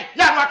onkenkan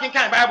ya no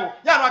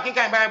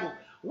akenkan Bible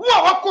wo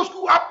a wako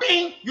school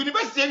apin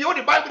university we wo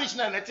the Bible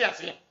dictionary na tie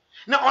ase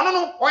na ono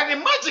no o the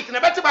magic na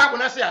beti Bible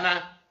na se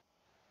ana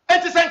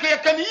enti sanka ye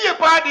kan yie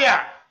pa de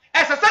a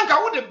ese sanka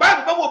wo the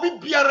Bible ba wo bi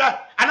biara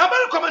ana ba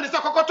recommend se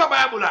kokoto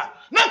Bible a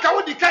na nka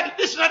wo the card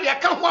dictionary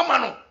aka ho ama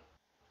no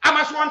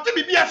amaso wonte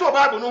bibia se o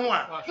Bible no ho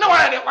a na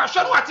wa de wa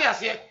hwe no ate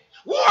ase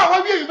wo a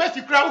wa wie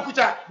university kra wo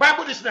kuta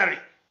Bible dictionary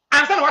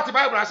ansa na what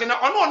Bible ase na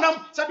ono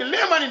onam say the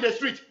layman in the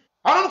street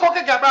ono no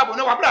kokeka Bible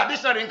na wa bra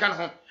dictionary nka no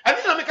ho ani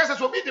na me kasa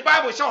so bi the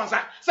Bible show onsa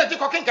say ti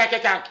kokeka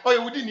keka o ye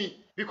wudini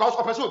because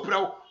of person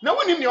opra na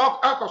wonim ne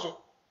akoso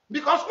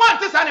because one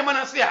thing say na man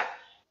ase a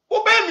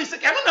Obey me, say,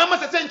 I don't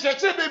know, say,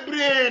 church,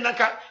 bebre,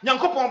 naka,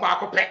 Nyankopon ba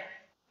akope.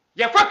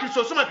 Ye fa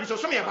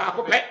Christosum ye ba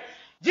akope.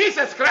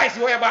 Jesus Christ,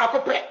 ye ba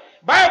akope.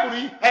 Bible,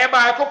 ye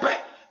ba akope.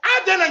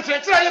 Aden and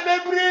church, ye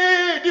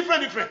bebre,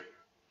 different.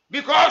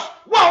 Because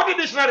what the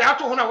dictionary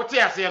ato ho na wote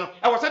ase no,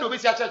 e wo say de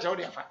obesi a church o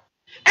de afa.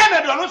 E na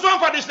de ono so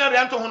anfa dictionary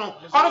anto ho no,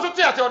 ono so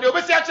te ase o de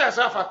obesi a church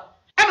afa.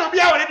 E na obi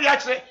a wore de a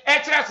kire, e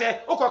kire ase,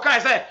 ukokan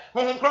say,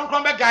 honhom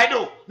kronkron be guide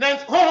o. Na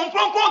honhom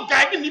kronkron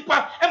guide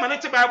nipa, e ma na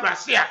te Bible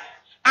ase a.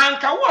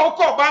 Anka wo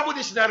ukọ Bible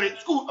dictionary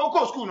school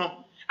ukọ school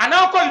no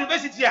ana ukọ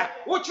university a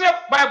wo kire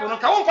Bible no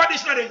ka wo fa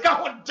dictionary nka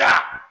ho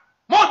da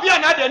mo bia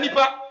na da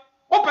nipa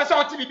wo pese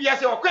o ti bibia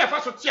se o kwa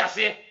fa so ti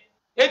ase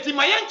eti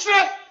ma yen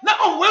kire na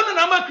o we no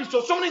na ma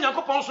Kristosom ne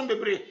Nyankopon so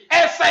bebre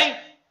e sai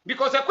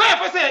because e kwa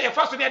fa se e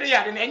fa so de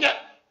ya de na enye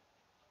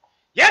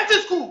yen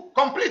ti school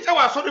complete e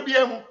wa so do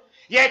bia mu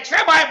ye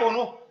kire Bible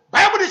no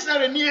Bible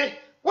dictionary nie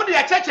wo de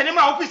ya cheche ne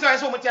ma officer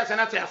se o mo ti ase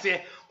na ti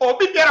ase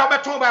obi biara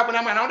obeton Bible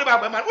na ma na wo de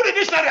Bible ma wo de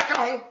dictionary aka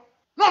ho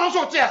no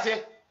so ti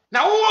ase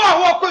na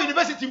wo ko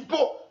university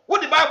mpo wo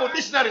de Bible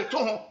dictionary to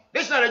ho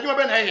dictionary adwuma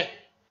be na ye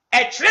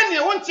e kire ne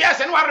wo nti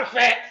ase na wa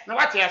refe na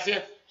wa ti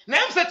ase na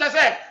em se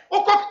tase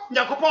wo ko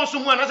Nyankopon so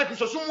mu na se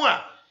Kristo so mu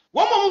a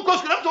wo mo nko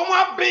skula to mo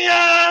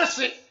abia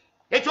se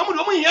e ti wo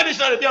mo hia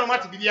dictionary bia no ma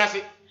ti bi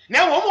ase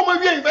na wo mo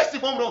wie university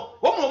bom no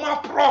wo mo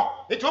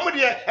pro e ti wo mo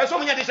de e so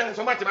mo nya dictionary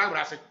so ma ti Bible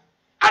ase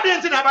ade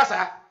nti na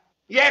basa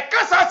ye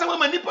kasa se wo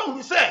ma nipa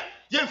hu se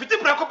ye mfiti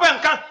prakopa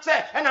nka se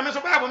ena me so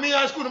Bible me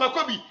ya school no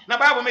makobi na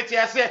Bible me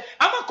tiase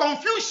ama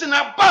confusion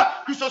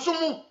aba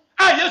Kristosom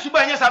a Yesu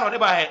ba nya sa no de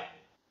ba he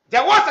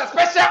there was a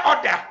special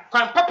order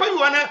kan papa you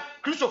na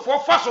Christopher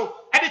Faso,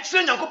 and the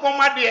train Yankopon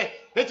my dear.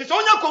 It is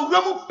on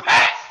Yanko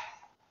Pay.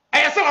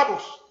 I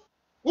syllables.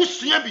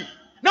 Usiabi.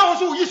 Now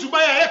also used to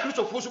buy a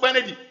Christopher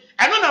Subanedi.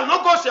 And on a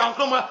logos Yaw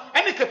Nkronmah,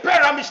 and the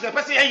Capera the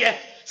person here.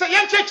 Say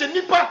young church and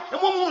Nippa,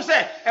 and woman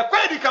say, a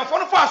quiet can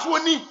follow fast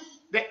one.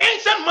 The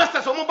ancient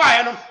masters of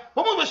mobile,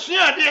 woman was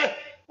near there.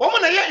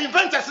 Woman are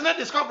inventors and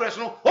discoverers.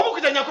 No,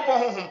 woman could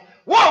Yankopon home.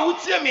 Wow, would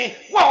see me,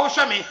 wow,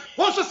 Shami,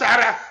 one so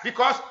Sarah,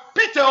 because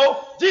Peter,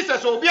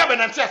 Jesus will be a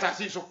Benantias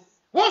as so.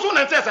 One so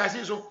Nantias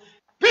as so.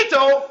 Peter,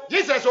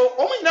 Jesus,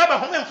 only never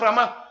home from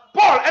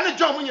Paul and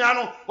John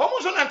Munyano,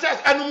 almost on Nantias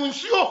and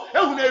Monsieur,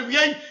 and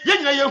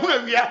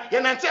Yahuna,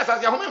 Yanantias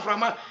as your home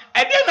from her.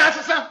 I didn't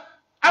answer.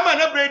 I'm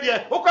an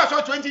upgrade,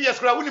 Oka 20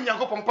 years, William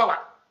Yankopon power.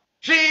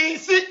 She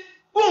see,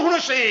 who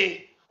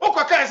she,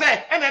 Oka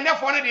say, and I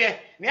never wanted it.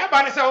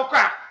 Nearby say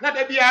Oka, not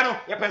the piano,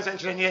 your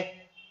pension here.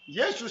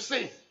 Yes, you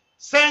say.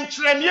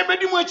 Century near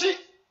Bedimuchi,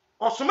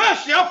 or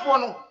smash your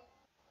phone.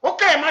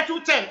 Okay, Matthew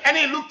 10,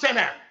 and Luke 10.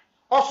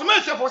 Or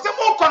smash for some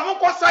more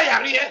con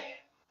Sayari.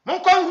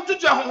 Moncon to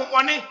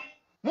Johnny,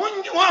 Moon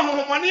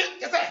money,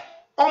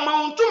 or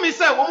Mount to me,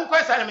 sir, won't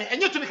question me,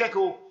 and you to be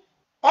echo.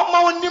 Or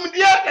Mount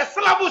Nimdia, the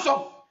syllabus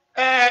of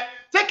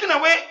taking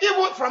away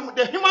evil from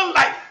the human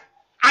life.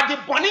 At the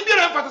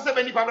Bonibian emphasis of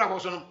any public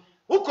person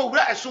who could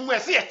assume we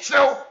see a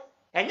show,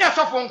 and yes,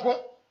 of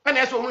Uncle. And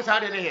that's what we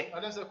had in here.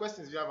 And that's the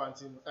questions you have,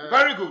 Auntie.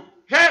 Very good.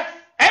 Here,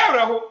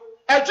 Error,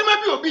 a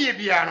Jimmy be a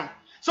piano.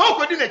 So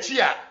could in a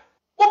chair.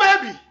 Oh,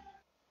 baby.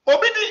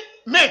 Obedi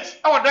mate,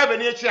 our driver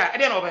near chair,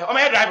 and then over, or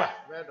my driver.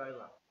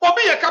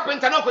 Obi a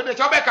carpenter, no could be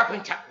a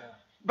carpenter.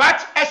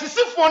 But as a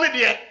sick one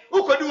dear,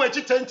 who could do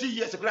it 20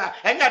 years ago,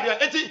 and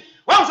yet 80,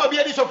 once will be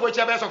a dish of which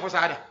a best of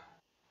Osada.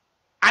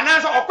 And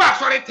answer, of course,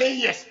 sorry, 10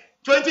 years,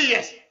 20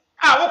 years.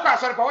 I walk out,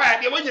 sorry, for why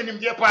they went in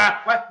dear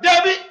pa, but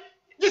Debbie.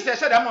 This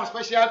is a more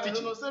special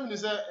teaching. No, some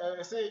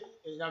say,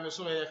 I'm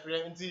so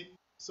friend,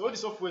 so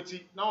this of which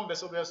now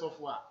best of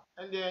software.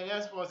 And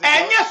yes, software,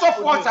 and yes,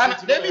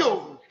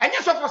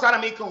 software,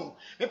 and make home.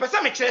 The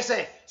person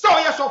say, so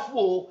yes,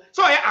 software,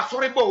 so I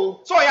sorry,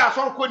 bow, so I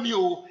saw good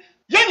you.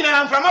 Young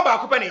and from about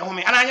company home,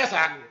 and I yes,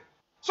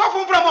 so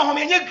from home,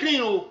 and yet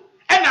green,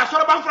 and I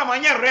saw a from my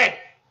red.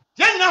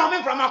 Young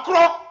home from a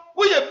crow,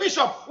 we a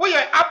bishop, we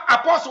a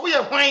apostle, we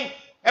a wine,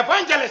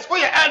 evangelist,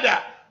 we a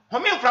elder,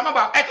 home from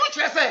about, I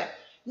could say.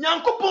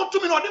 Nyankopon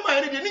to me no de ma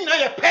ene de ni na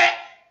ye pe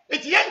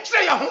eti ye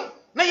nkyere ye ho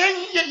na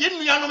ye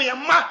nuanom ye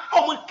ma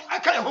o mo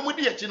aka ye ho mo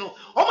di achi no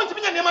o mo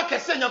ntimi nya ne ma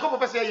kese Nyankopon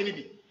pese ye ni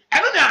bi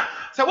eno na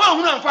se wa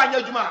hu na mfa anya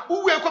adwuma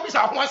wo we ko bisa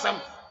ho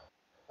asam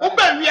wo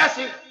ba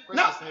wiase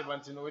na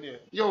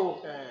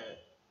yo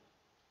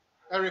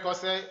Eric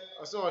say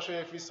also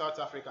show free South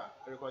Africa.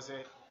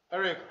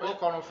 Eric o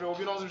kono free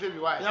obi no so hwe bi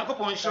why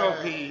Nyankopon show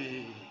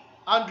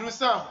Andrew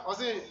Sam o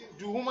say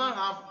do woman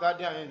have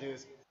guardian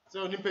angels?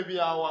 So nipa bi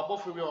awo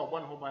abofo bi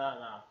obon ho ban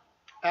na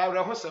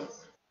awre hosem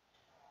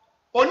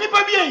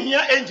onipa bi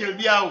ehia angel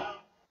bi awo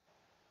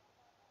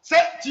se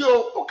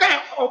tio o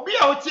kan obi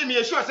a o tie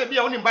me sure se bi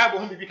a onim Bible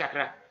ho bibi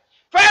kakra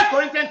 1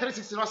 Corinthians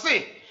 3:16 no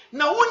say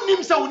na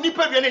wonim se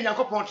onipa bi na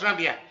Nyankopon tena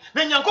bia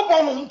na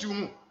Nyankopon ho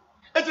ntumu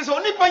eti se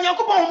onipa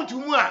Nyankopon ho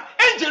ntumu a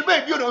angel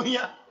ba bi o no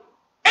hia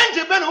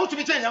angel ba na o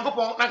tubi che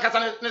Nyankopon na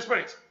nkasa ne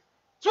spirit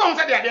so on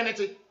say de ade ne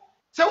ti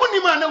se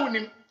wonim a na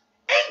wonim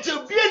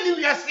angel bi ani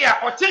wiase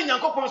a o che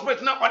Nyankopon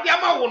spirit na ode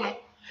ama wo no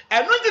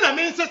eno ngi na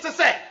me insist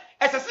say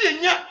esese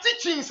yenya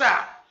teachings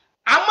a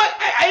ama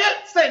aye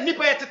say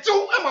nipa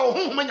yetetew ama wo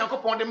honhom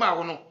Nyankopon de ma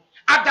wo no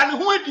adane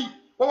ho adi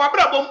wo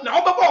wabrabom na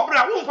wo baba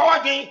obra wo mfa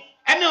wadwen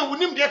ene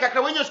wonim de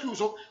kakra wanya school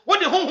so wo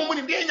de honhom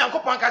nim de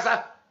Nyankopon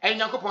kasa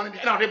Nyankopon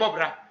de na wo de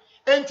bobra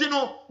enti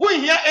no wo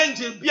hia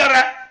angel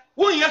biara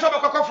wo hia so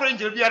bekokọ for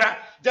angel biara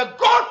the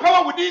God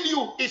power within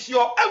you is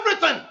your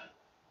everything.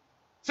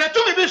 Se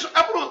to me be so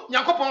abro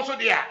Nyankopon so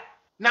dia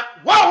na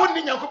wa ho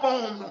ni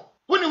Nyankopon hom no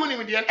woni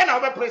me dia na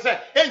wo be pray say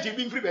angel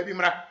bi mfiri ba bi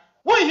mra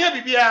wo hia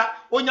bibia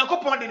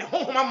Onyankopon de ne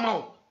honhom amma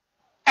wo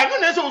eno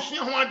na se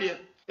osua ho ade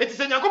eti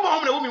se Nyankopon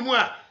hom na wo me mu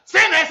a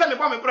se na ese me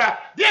ba me bra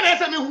de na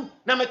ese me hu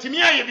na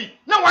matimi aye bi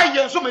na wa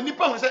ye nso ma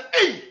nipa hu se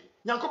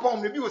Nyankopon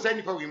hom na bi wo se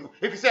nipa wi mu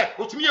efi se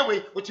otimi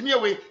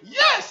awe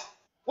yes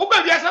wo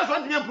ba wi asa so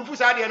ntimi improve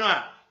sa ade no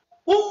a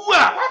wo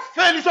a wa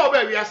fail so wo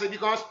ba wi asa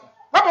because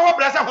wa ba wo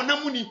bra sa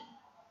honamuni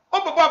o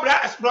ba bra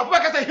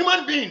as a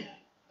human being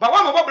but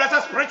one of bra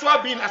as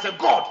spiritual being as a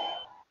God.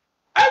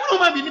 Every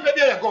human being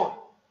be a God.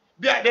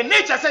 The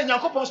nature say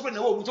Nyankopon spirit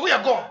na wo so we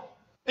are God.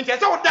 And say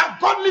that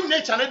godly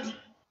nature na di.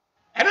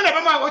 And then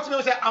never mind what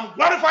you say I'm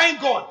glorifying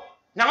God.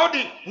 Now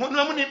the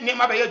name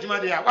ba ye adwuma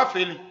dey wa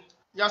failing.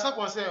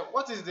 Yasapon say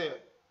what is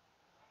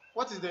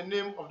the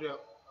name of the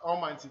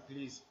Almighty,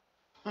 please?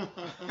 Me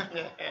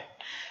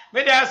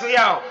dey say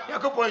yaw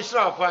Nyankopon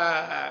show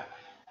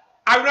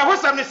I will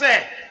have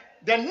say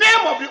the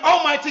name of the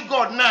Almighty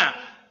God now.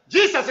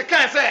 Jesus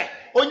can say,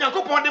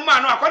 Onyankopon de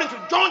man, according to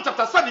John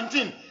chapter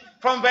 17,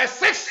 from verse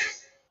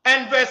 6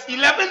 and verse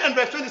 11 and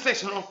verse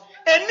 26.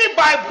 Any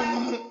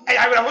Bible,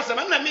 I will have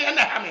some me and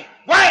me.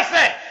 Why I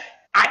say,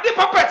 I did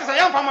papa to say,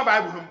 I am from my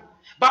Bible.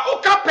 But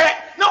Okape,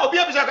 no, be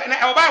able to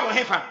our Bible,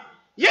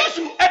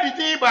 Yesu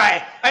edidi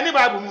by any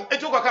Bible mu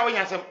etu kwaka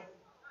wonyasem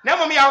na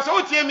mom ya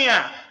so tie mi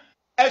a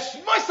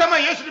esmo sama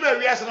Yesu de ba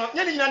wiase no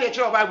nye nyina na e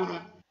kire Bible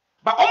no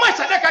ba o ma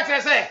sade ka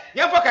kire se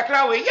ye mfa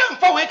kakra we ye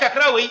mfa we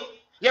kakra we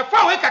ye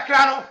fa we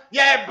kakra no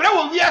ye bre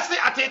wo wiase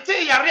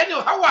atete yare ne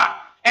hawa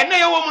ene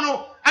ye wo mu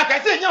no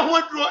aka se nya ho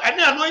aduro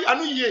ene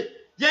anu yie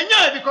ye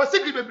nya because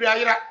secret bebre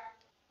ayira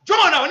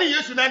John na oni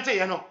Yesu nante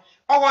ye no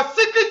our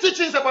secret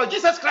teachings about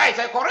Jesus Christ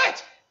are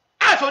correct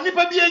as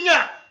onipa bi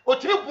enya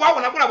otimi boa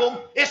wona bra bom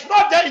it's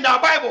not there in our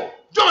Bible.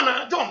 John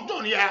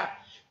yeah.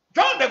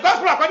 John the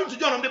gospel according to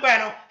John on the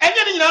Bible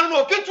enye ni nyina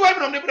no ketu abi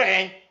on the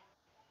brain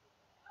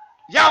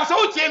ya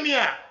so tie mi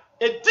a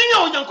edin a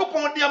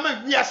onyankopon de ama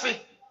wiase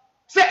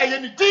se eye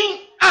ni din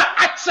a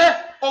ache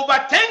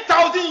over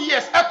 10,000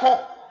 years eko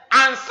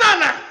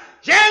ansana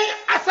yen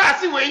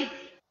asasi we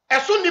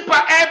esu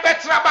nipa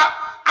betraba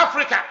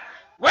Africa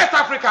West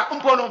Africa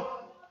umpono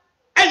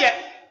eye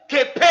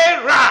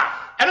kepera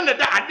eno ne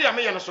da ade am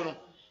ye no so no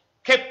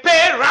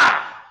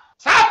kepera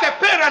sa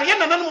kepera ye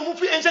nana no mu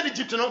fi ancient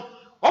Egypt no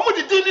omo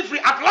di din free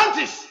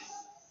Atlantis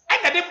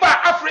ene de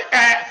ba Africa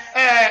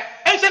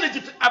ancient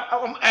Egypt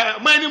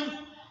manim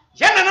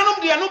ye nana no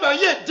de no ba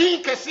ye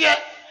din kese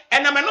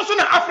ena me no so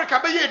na Africa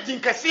ba ye din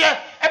kese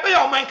e ba ye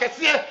oman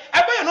kese e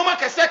ba ye no man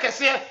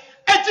kese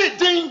e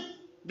din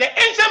the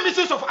ancient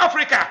mysteries of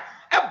Africa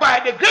by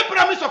the great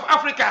pyramids of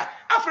Africa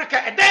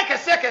e den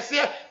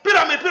kese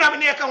pyramid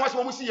ne kan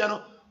waso mu siye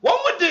no wo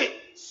mu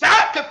de sa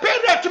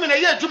kepera tumi na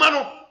ye adwuma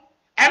no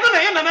eno na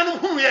ye nana no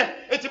hu ye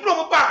etibro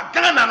mo ba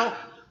Ghana no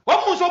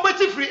wo mu so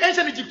beti free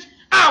ancient Egypt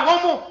wo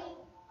mu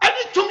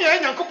ani tumi ye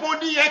Nyankopon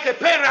di ye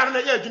kepera na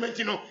ye adwuma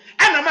ti no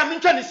ena ma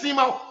mentwa ne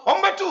sima wo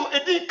mbetu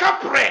edi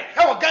kapre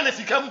e wo Ghana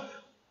sikam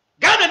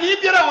Ghana ni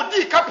biara wo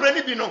di kapre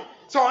ni bi no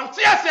so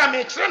onte ase a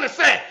me kire ne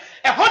se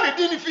e ho ne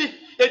di ni fi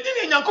edi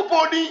ne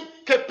Nyankopon di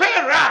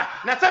kepera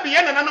na sabi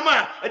ye nana no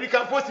ma edi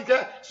kan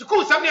fosika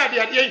school sam ne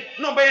ade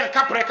no be ye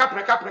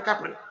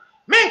kapre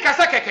men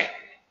kasa keke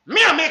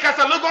me a me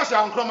kasa Lagos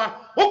Yaw Nkronmah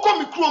woko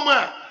mi kuro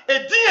ma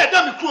edin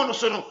eda mi kuro no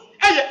so no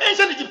eye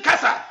ancient Egypt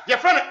kasa ye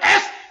friend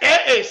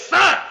SAA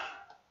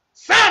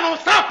san no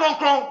san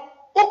kronkron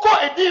woko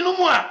edin no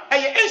mu a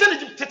eye ancient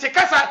Egypt tete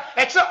kasa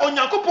e kire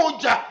onyankopon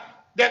ja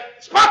the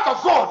spark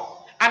of God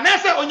and then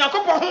say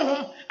onyankopon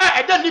honhom a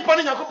eda nipa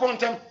no nyankopon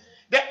ntem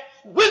the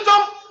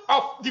wisdom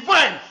of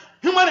divine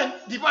human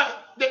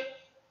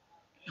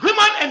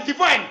and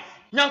divine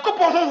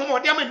nyankopon honhom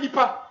ode ama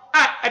nipa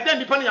eden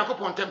nipa ne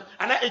Yakobon tem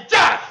ana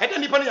eja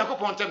eden nipa ne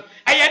Yakobon tem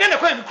eye eden ne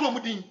kwa mi kuro mu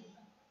din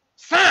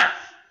sa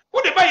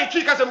wo de ba ye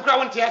twi kasam kura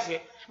wonte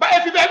ase ba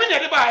efi ba bi ne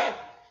de ba ye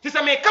ti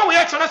se me ka wo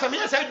ye chona se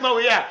me asa adwuma wo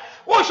ye a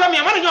wo hwa me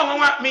ama ne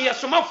nwanwa me ye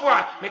somafo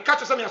a me ka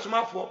cho se me ye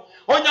somafo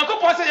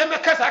onyankopon se ye me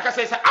kasa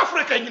akasa se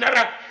Africa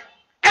nyinara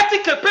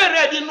etike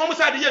pere di no mo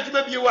sa de ye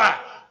adwuma bi wa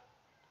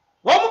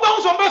wo mu ba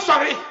hu so mbe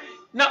sori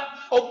na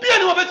obi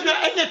ani wo betumi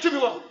anya tumi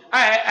wo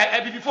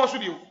before so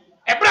bi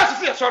ebra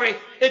so se sorry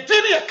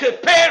edin ye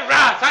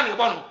kepera sa ne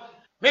bono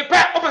me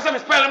pa o pese me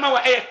spell ma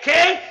wa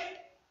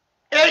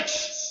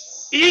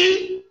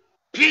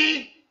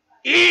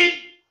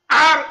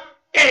KHEPERA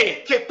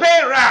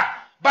kepera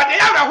but the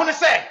yara ho ne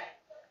se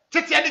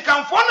tete adi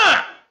kanfo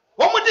na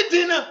wo mu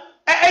didin na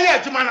eye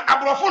adwuma na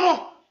abrofo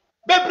no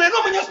bebre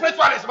no mo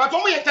spiritualist but wo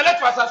mo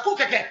intellectuals at school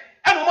keke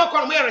and wo mo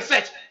kon mo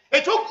research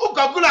etu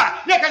Google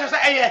a ne ka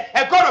say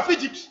a god of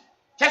Egypt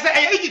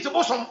say Egypt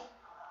bosom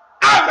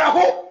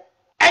abraho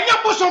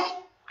enya bosom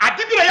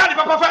adibira ya de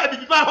papa fa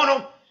abibiba ho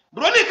no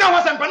broni ka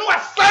ho sempa no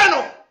asai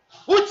no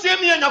utie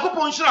mi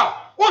Nyankopon hira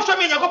wo hwe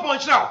mi Nyankopon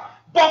hira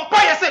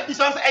bompa ye se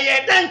bisons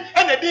eye den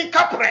ena din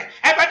kapre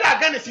e beda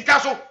aga na sika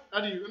so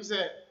daddy we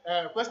say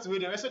question we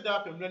dey say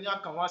that pembrani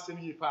aka ho asem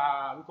yi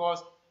pa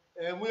because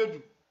mu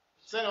edu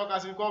say no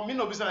kasi because me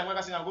no bisa na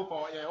maka say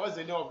Nyankopon what's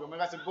the name of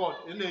maka say God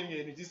ena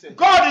enye ni Jesus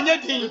God nye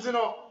din you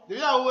know the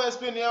way I will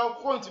explain here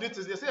point to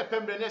this they say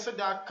pembrani say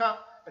that can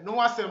no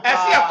one say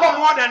come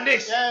more than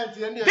this.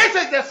 This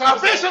is the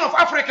salvation of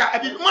Africa. I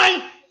be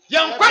mine.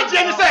 Young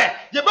kwaje ni say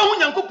ye be hu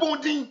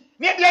Nyankopon din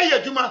ne de aye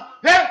adwuma.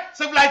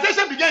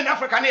 Civilization began in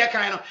Africa na ye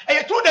kan no.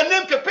 E through the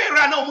name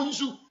Kepera na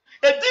omunsu.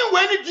 E din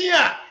we ni din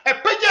a e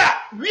pagya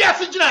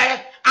wiase gina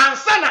ye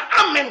ansa na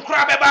amen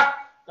kura beba.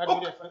 That we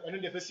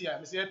dey face here.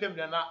 Me say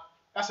pembrani na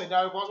ase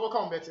da because we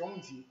come better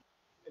omunti.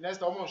 Next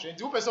time we show.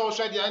 Nti we person we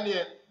show dia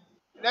na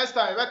next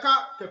time we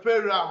ka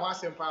Kepera ho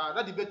asempa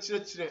that the be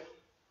chire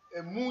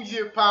emu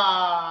ye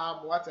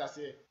pa what I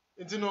say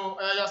nti no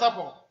ya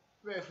sapon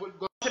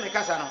go me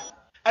kasa no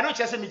I don't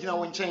chese me gina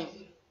wo nchen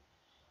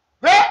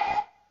we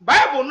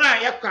Bible no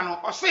a ye kwa no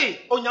o say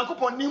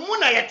Onyankopon ni mu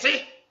na ye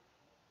te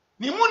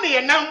ni mu ne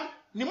ye nam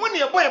ni mu ne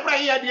ye boy bra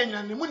ye ade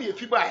nyina ni mu ne ye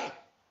fi bae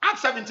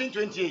Acts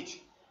 17:28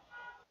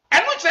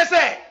 eno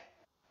chese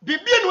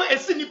bibie no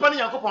esi nipa ne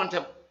Nyankopon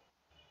tem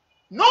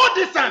no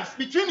distance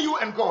between you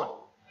and God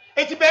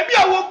eti baby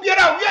a wo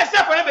biara we ase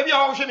fa na baby a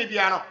wo hwe me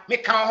bia no me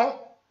kan ho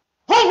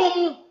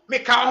honhom me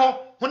kan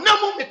ho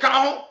honam me kan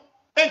ho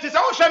enti se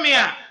wo hwe me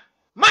a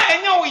ma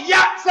enya wo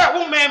ya se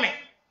wo meme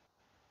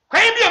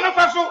kwan bia me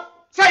fa so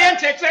se ye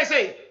nchekere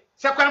se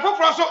Se kwan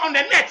foforo so on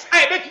the net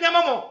I bet you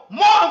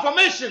more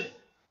information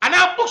and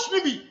our books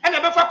nibi and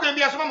ebe fa kwan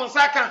bia so mo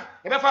nsa kan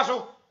ebe fa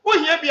so wo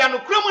hia bia no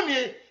kram ni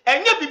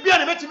enye bibia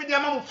na betimi dia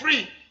ma mo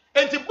free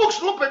enti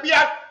books no pa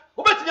bia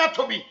wo betimi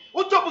atobi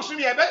wo to books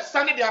ni ebe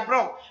sane dia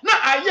bro na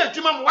aye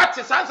adwuma mo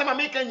wate sanse ma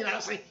make nyina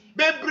ase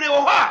bebre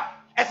wo ha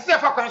ese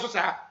fa kwan so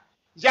sa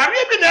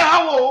yare bi na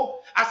ha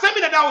wo asemi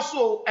na da wo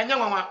so enye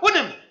nwanwa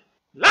wonim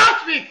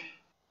last week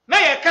na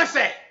ye ka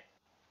se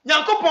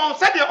Nyankopon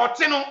said the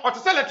oteno or to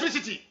sell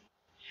electricity.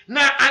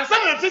 Now, and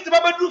some electricity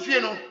baba do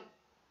fie no.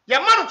 Your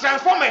man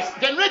transformers,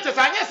 generators,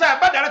 and yes, I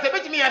bad that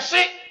bet me a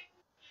shake.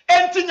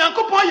 And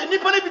Nyankopon, you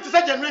nipper to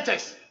say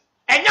generators.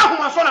 And now who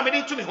my son I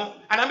made to me home,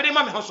 and I made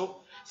mammy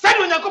hustle. Said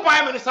when Nyankopon I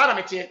am in the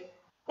Saramete.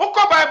 O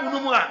call Bible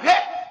no hey,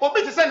 or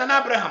be to send an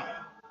Abraham.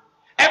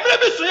 And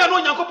maybe so you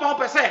know Nyankopon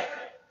per se.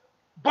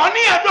 Bonnie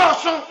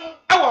Adorson,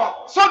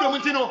 our Sodom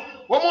Intino,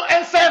 woman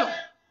and Sano.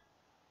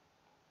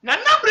 Na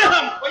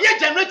Abraham oye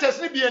generators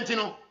ni bi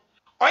entino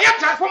oye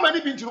transformer ni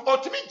bi entino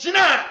otimi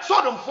gina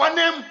Sodom fo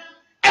nem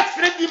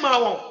extra di ma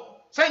won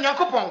say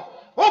Nyankopon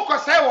o ko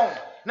say won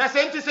na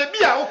say enti say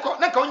bia o ko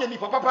na ka onya ni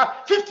papa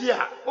 50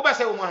 a o ba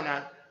say wo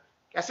ana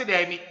ya say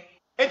dey bi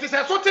enti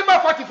say so timber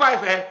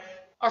 45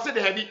 o say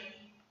dey bi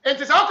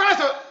enti say o ko na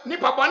so ni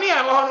papa ni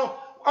a wo no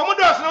o mo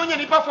do so na onya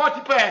ni pa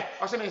 40 pe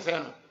o say me say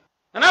no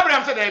na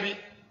Abraham say dey bi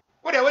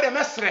wo dey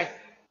mesre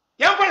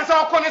yan fa say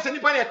o ko na say ni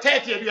pa na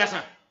 30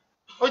 aduasa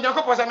o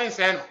Nyankopon sa men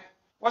se no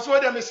waso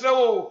de mesra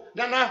wo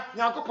na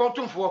Nyankopon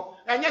tumfo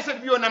enye se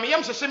bio na me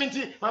yam hyehye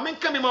minti ma men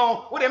ka mi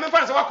ma wo de men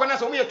fa se wakọ na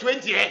so mo ye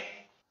 20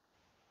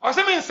 o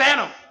se men se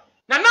no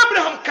na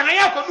Abraham kan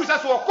ya ko du sa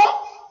so okọ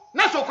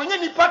na so okonya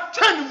nipa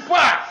 10 mpo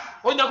a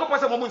o Nyankopon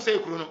sa mo mun se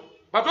ekuru no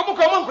ba to mo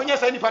ko mo nkonya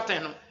sa nipa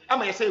 10 no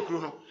ama ye se ekuru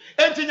no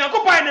enti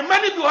Nyankopon ne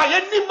mani bi ha ye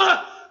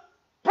nima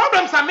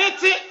problems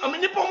ameti o me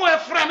nipa mo e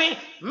fra me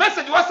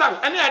message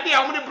WhatsApp ane ade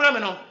a mo de bra me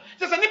no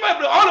se nipa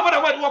all over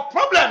the world what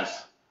problems.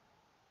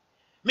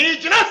 Me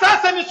jina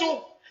sa asemi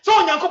so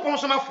Onyankopon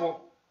so mafo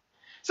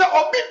se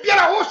obi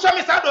biara wo hwa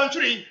me sa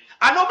dontwiri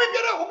ana obi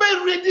biara wo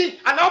be ready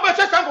ana wo be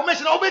share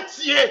information na wo be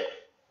tie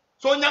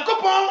so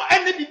Onyankopon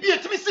ene bibi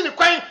etimi si ne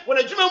kwan wo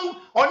na dwuma mu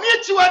oni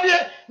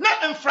achiwade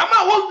na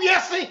mframa wo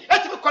wiase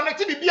etimi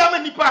connect bibi ama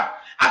nipa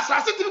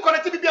asase timi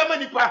connect bibi ama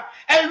nipa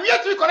ewie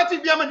timi connect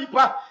bibi ama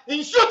nipa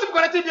insuo timi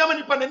connect bibi ama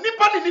nipa na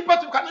nipa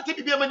timi connect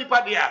bibi ama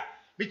nipa dia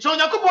mi cho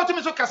Onyankopon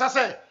timi so kasa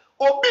se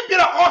obi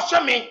biara o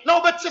hwa me na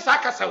wo be tie sa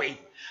kasa we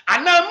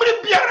ana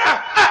mmiri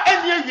biara a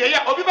eni awie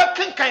ya obi ba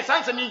kenkan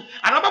sansemi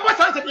ana baba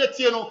sansemi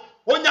etie no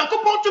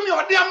Onyankopon tumi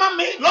ode ama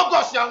me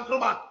logos Yaw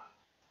Nkronmah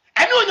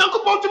ene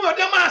Onyankopon tumi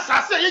ode ama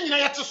asase ye nyina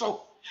yete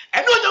so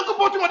ene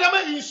Onyankopon tumi ode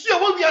ama insu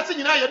wo wiase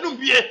nyina ye num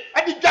wie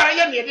ade dware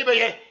ye ne ede be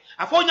ye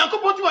afọ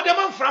Onyankopon tumi ode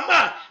ama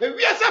mframa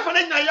wiase afa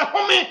na nyina ye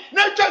home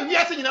na twa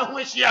wiase nyina ho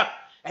ahia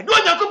ene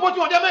Onyankopon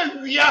tumi ode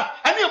ama wia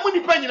ene emu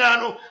nipa nyina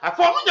no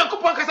afọ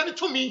Onyankopon kasa ne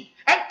tumi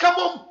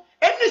enkamom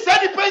eni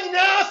sa nipa nyina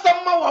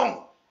samma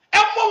won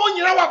emmo won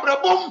nyina wa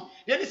brabom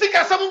de ni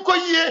sika sam nko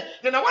yie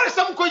de na ware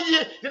sam nko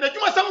yie de na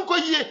dwuma sam nko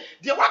yie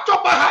de wato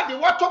baha de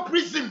wato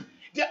prison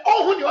de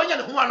ohun de onya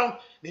ne ho anom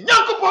ne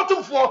Nyankopon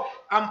tumfo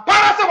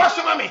ampara se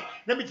wasoma me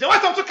na mi de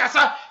wasam to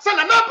kasa se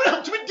na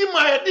Abraham tumi di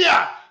ma ye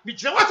a mi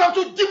de wasam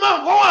to di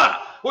ma ho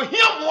a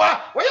ohia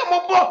moa wo ye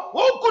mobo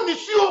wo ku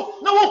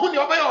nisuo na wo hu ne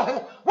obaye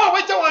ho wo a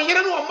waje wan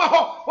yere no ma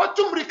ho wo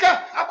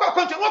tumrika akwa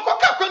kwantu wo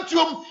koka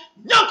kwantuom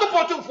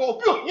Nyankopon tumfo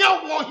obi ohia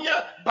wo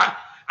ohia ba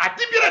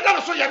adibire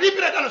dan so yare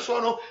bire dan so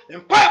no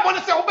mpa ebo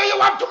ne se obeye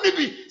wadom ne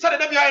bi se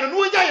de bia no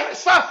wonya yare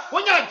sa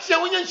wonya atia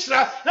wonya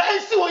nhyira na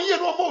ensi wonye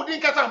no mo odin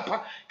kasa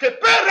mpa ke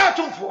pera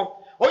tumfo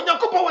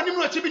Onyankopon wani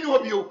mu achi bi ni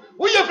obi o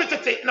woye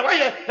fitete na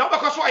waye na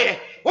obakoso aye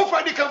wo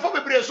fra di kanfo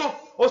bebre so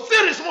o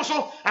series mo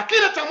so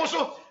akira tamo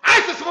so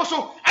isis mo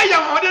so aya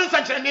ho de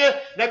nsankyerene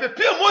na be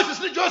pie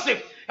Moses ni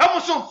Joseph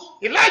amuso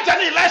Elijah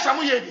ni Elisha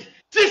mo ye bi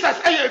Jesus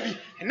aye bi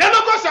na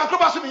no go Yaw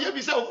Nkronmah so me ye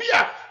bi se obi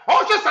a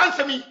o che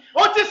sansemi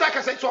o ti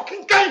sakase so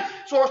kinkan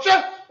so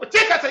hwe o ti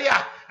kase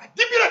ya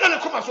adibira da ne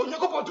koma so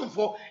Onyankopon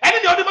tumfo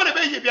ene de odi ma na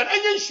be ye bia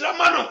enye nhyira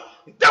ma no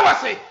da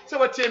wase se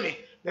wotie me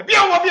na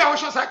bia wo bia wo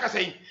hwe sakase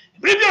yi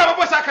bia wo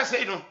bo sakase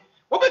yi no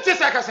wo be ti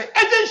sakase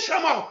enye nhyira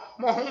ma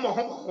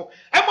mo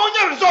e ma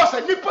onya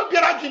resource nipa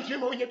biara dwintwi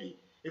ma onya bi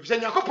e fi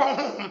Nyankopon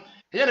ho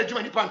eye na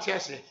dwuma nipa ntia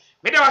se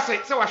me da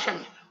wase se wa hwe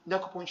me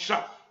Nyankopon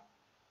hyira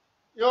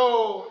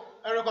yo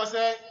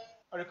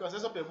erikose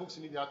so pe books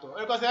ni bi ato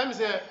erikose am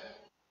say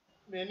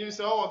me ni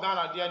so o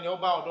Ghana dia ni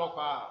oba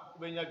odokwa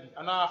benya bi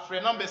ana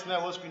free numbers na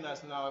wo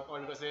screeners na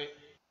erikose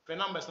free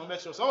numbers no be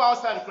show so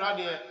outside crowd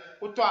there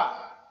oto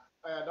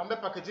a don be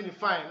packaging ni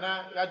fine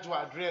na ya jo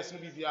address no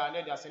bi bia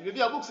na dia send be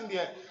bia books in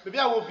there be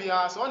bia wo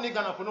bia so on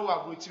Ghana for no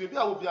wa go chi be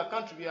bia wo bia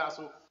country bia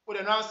so o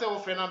de no answer wo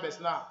free numbers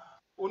na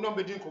o no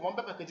be din ko mo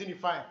be packaging ni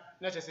fine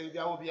na che say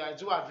bia wo bia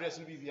jo address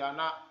no bi bia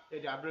na e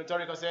dia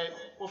brentary ko say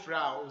o free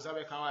a o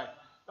zabe kan wai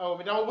oh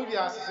me da wo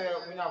bia say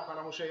me na kwa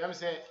na mo share am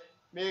say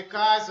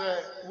because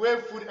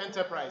Wave Food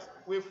Enterprise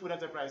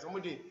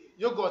omudi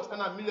yogurt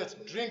and a millet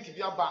drink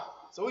bi aba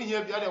so we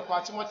here bi ade kwa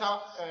chimota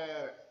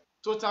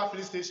total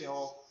filling station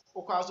or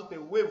okwa also pay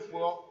wave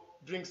for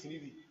drinks ni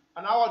bi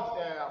and our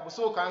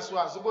boso kan so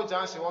a Zogo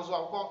Junction was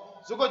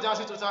Zogo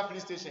Junction total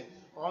police station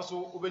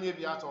also ubenye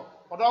bi ato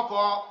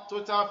odoko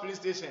total police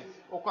station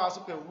okwa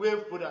also pay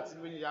wave products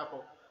ni bi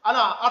yakọ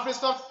ana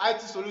Afrisoft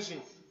IT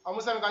solution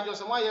almost am kan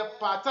just one year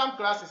part-time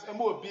classes e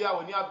mo obi a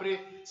woni abre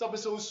so be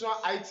so usua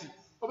IT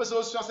obese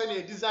usua say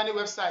na design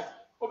website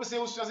obese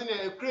usua say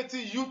na create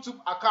YouTube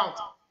account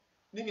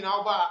ni nyina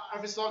oba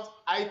Afrisoft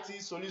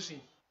IT solution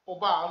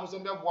oba almost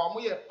am be bo am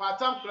ye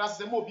part-time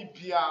classes e mo obi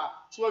bia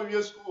so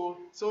we school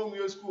so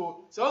we school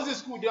so we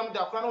school dem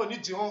da kra na oni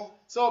ji ho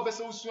so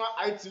obese usua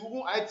IT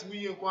wu IT mu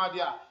ye nko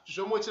ade a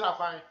hwehwe mo kira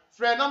kwan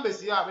free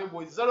numbers here a me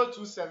boy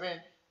 027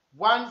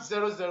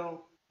 100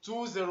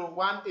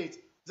 2018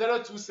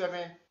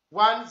 027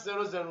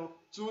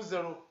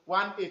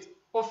 1002018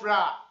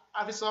 ofra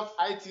Afrisoft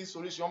IT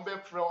solution be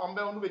pro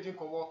ombe onu bedi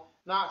nkowo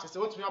na chese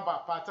otumi aba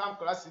part-time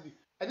class bi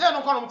enye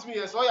no kwa no mutumi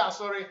yes o ya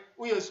sorry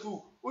we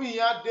school we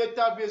ya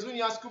database we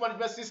ya school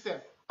management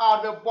system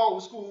out be bow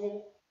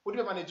school we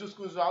dey manage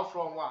schools out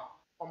from wa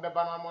ombe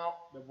banama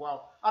be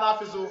bow and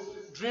Afriso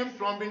dream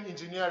plumbing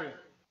engineering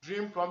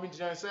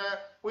say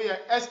we ya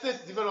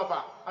estate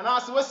developer and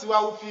as we see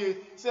wa wo fie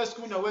say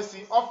school na we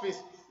see office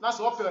na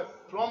so open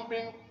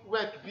plumbing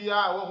work bia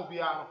wo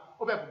bia no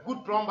obe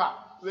good plumber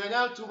we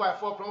nya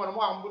 2x4 plumber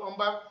mo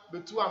amba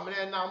betu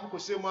amre na mo ko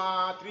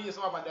shema 3 years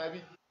of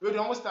badabi we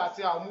do mo start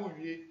a mo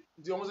wie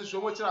ndi mo so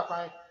show mo kira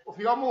kwan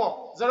ofi o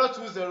mo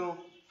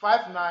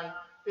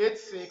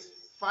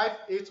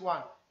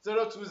 02059865810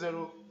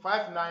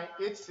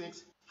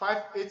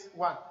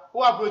 02059865881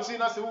 who abrochi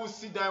na say who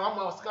sit down one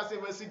man ska say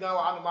we sit down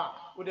wa anuma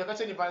we dey catch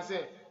ni pan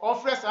say on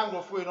fresh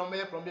angle fo e no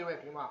me plumbing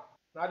work ni ma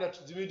na dey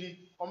dimidi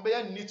on be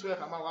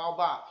network ama wa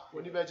oba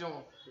oni beje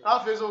ho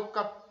Afriso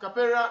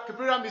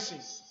Capera mission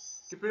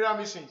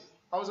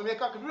also make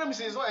Capera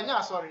mission so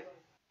enya sorry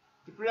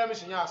Capera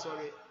mission nya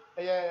sorry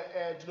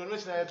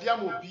denomination e bia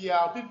mo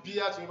bia obi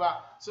bia to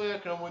ba so ye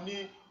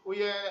kramoni o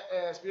ye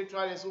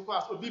spiritualist so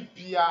pass obi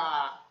bia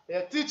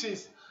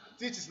teachings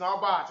na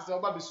oba te say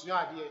oba besua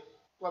ade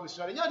wa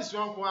besua nya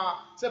besua nko a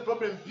say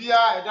problem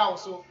bia e da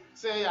also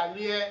say ya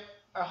lie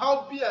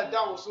how bia da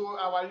also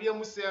awalie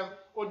musem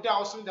o da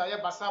also da ye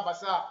basa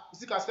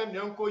usika sem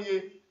na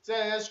nkoye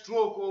say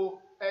stroke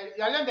o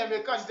yale dem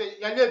make say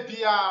yale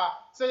bia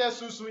say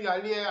susu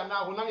yale na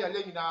honam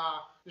yale nyina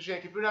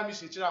hwe Capera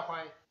mission kira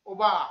kwan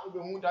oba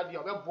obehu dade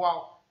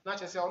obeboa na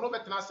che say ono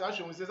betena say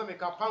ahwe mu say make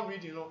pan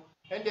reading no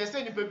and they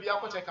say ni pe bia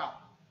ko check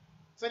up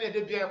say na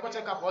de bia ko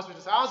check up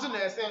hospital say anso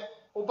na say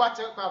oba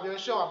check up be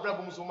show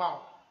abrabo mu zuma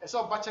e say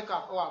oba check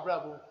up o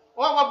abrabo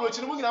o wa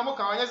brochi no mu nyina mo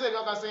kan anya say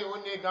bia ka say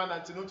woni Ghana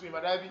ntinu tu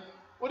ibadabi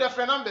o de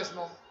friend numbers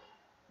no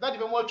that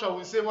be mo twa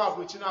wonsem wa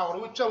brochi na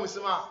wo twa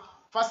wonsem a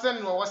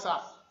fasten no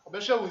WhatsApp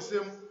obehwe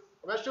wonsem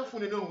obehwe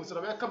phone no hu say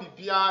obeka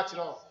bibia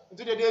kire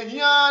nti de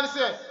hia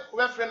say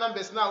obehwe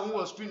numbers na hu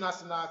was screen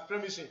as na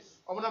permission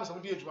omo na so mo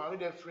di ejuma no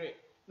de free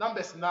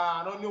numbers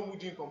na no mu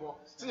di nkomo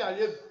say ya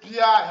le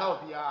bia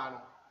help ya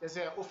no they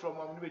say o from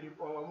mo no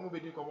be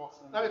di nkomo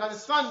na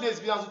because Sundays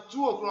be as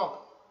 2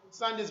 o'clock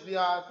Sundays be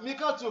make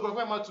 2 o'clock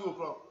when 2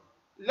 o'clock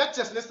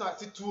lectures next at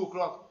 2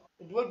 o'clock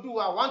do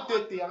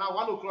 1:30 and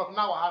 1 o'clock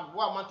now hand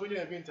wa man 20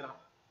 event na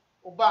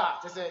oba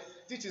te say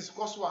teachers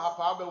course wa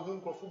hapa ba hu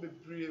nkrofo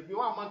bebre bi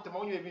wa man tema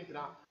onye event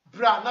na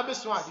bra na be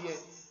so ade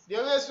de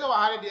we so wa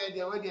hare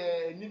de we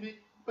de ni bi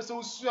person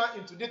usua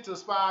into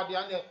details pa de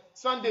and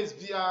Sundays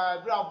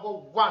bia bra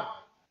bo 1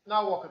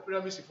 na work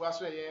Capera mission for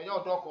aso ye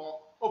your doko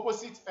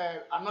opposite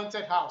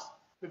anointed house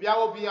bia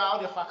wo bia o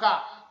de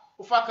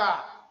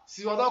faka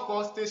si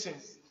odoko station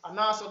and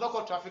now so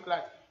doko traffic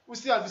light we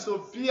see abiso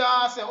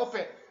bia say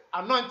open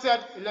anointed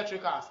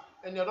electricals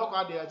and your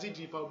doko dey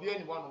GG pa bia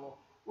ni one no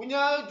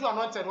unya do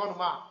anointed one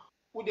ma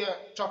wo de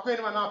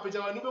chokwen ma na page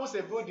wa no be wo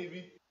say building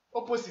bi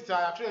opposite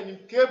a train ni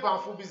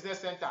K-Banfo business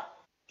center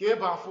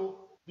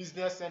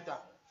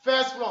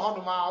first floor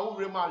hono ma wo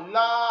re ma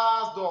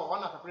last door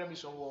one at Capera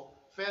mission wo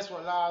first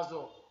floor last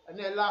door and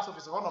then last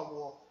office hono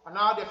mo and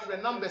now the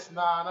friend numbers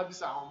na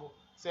bisa homo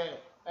say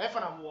e fa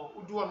na mo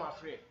udu one ma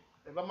free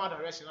e ba ma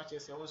direction na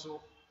chese wo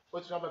so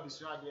what you have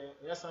bisu ade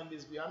yes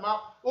Sundays bi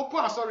ama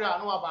open sorry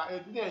no aba e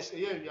dey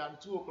e area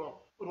 2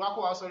 o'clock o do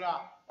akọ sorry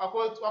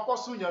akọ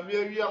su nya me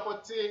area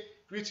akọ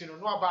preaching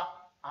no aba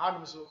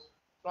ahanum so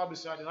no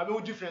bisu ade na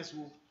be difference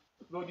wo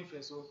no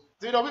difference so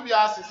they do be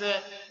ask say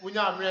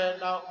wunya amre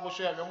na mo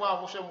hwe me mo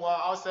a mo hwe mo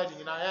outside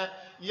nyina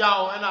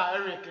yaw na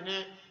Eric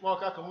ni mo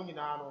ka ka mu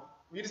nyina no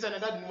we say na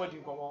dad ni mo di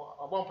nkomo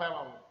abon pai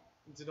ma mo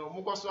nti no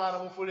mo goso ara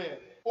mo fole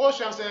o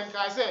hwe say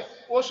nkai say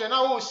o hwe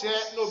na o hwe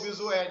na obi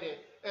zo e de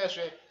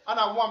hwe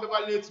ana mo ambeba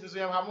late bizo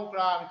yam ha mo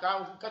kra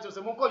ka catch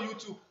say mo ko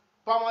YouTube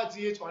Pama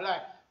TH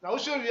online na o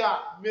hwe wi a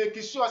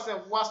make sure say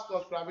what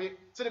subscribe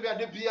say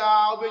de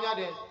bia obenya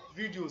de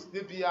videos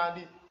de bia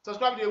di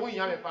subscribe de won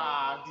ya me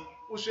pa di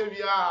o hwe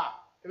wi a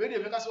ebe de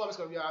make us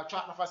subscribe wi a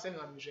twa na fa send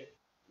na me hwe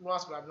no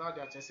subscribe na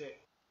de ache say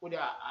o de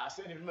a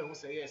say ni me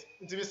say yes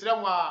nti be sire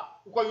mo a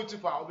ko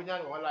YouTube a obenya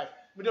no live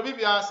me de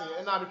bia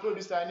say na me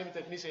producer na me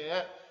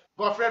technician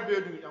Godfred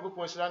Bedu na go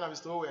pon shira na me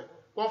store well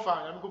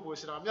Kofa ya mko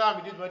poshina me a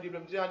me di dwuma di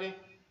blem di ade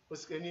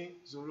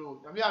osikani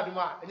zoro na me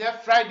aduma enye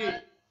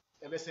Friday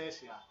e be sen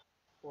hia.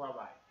 Bye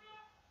bye.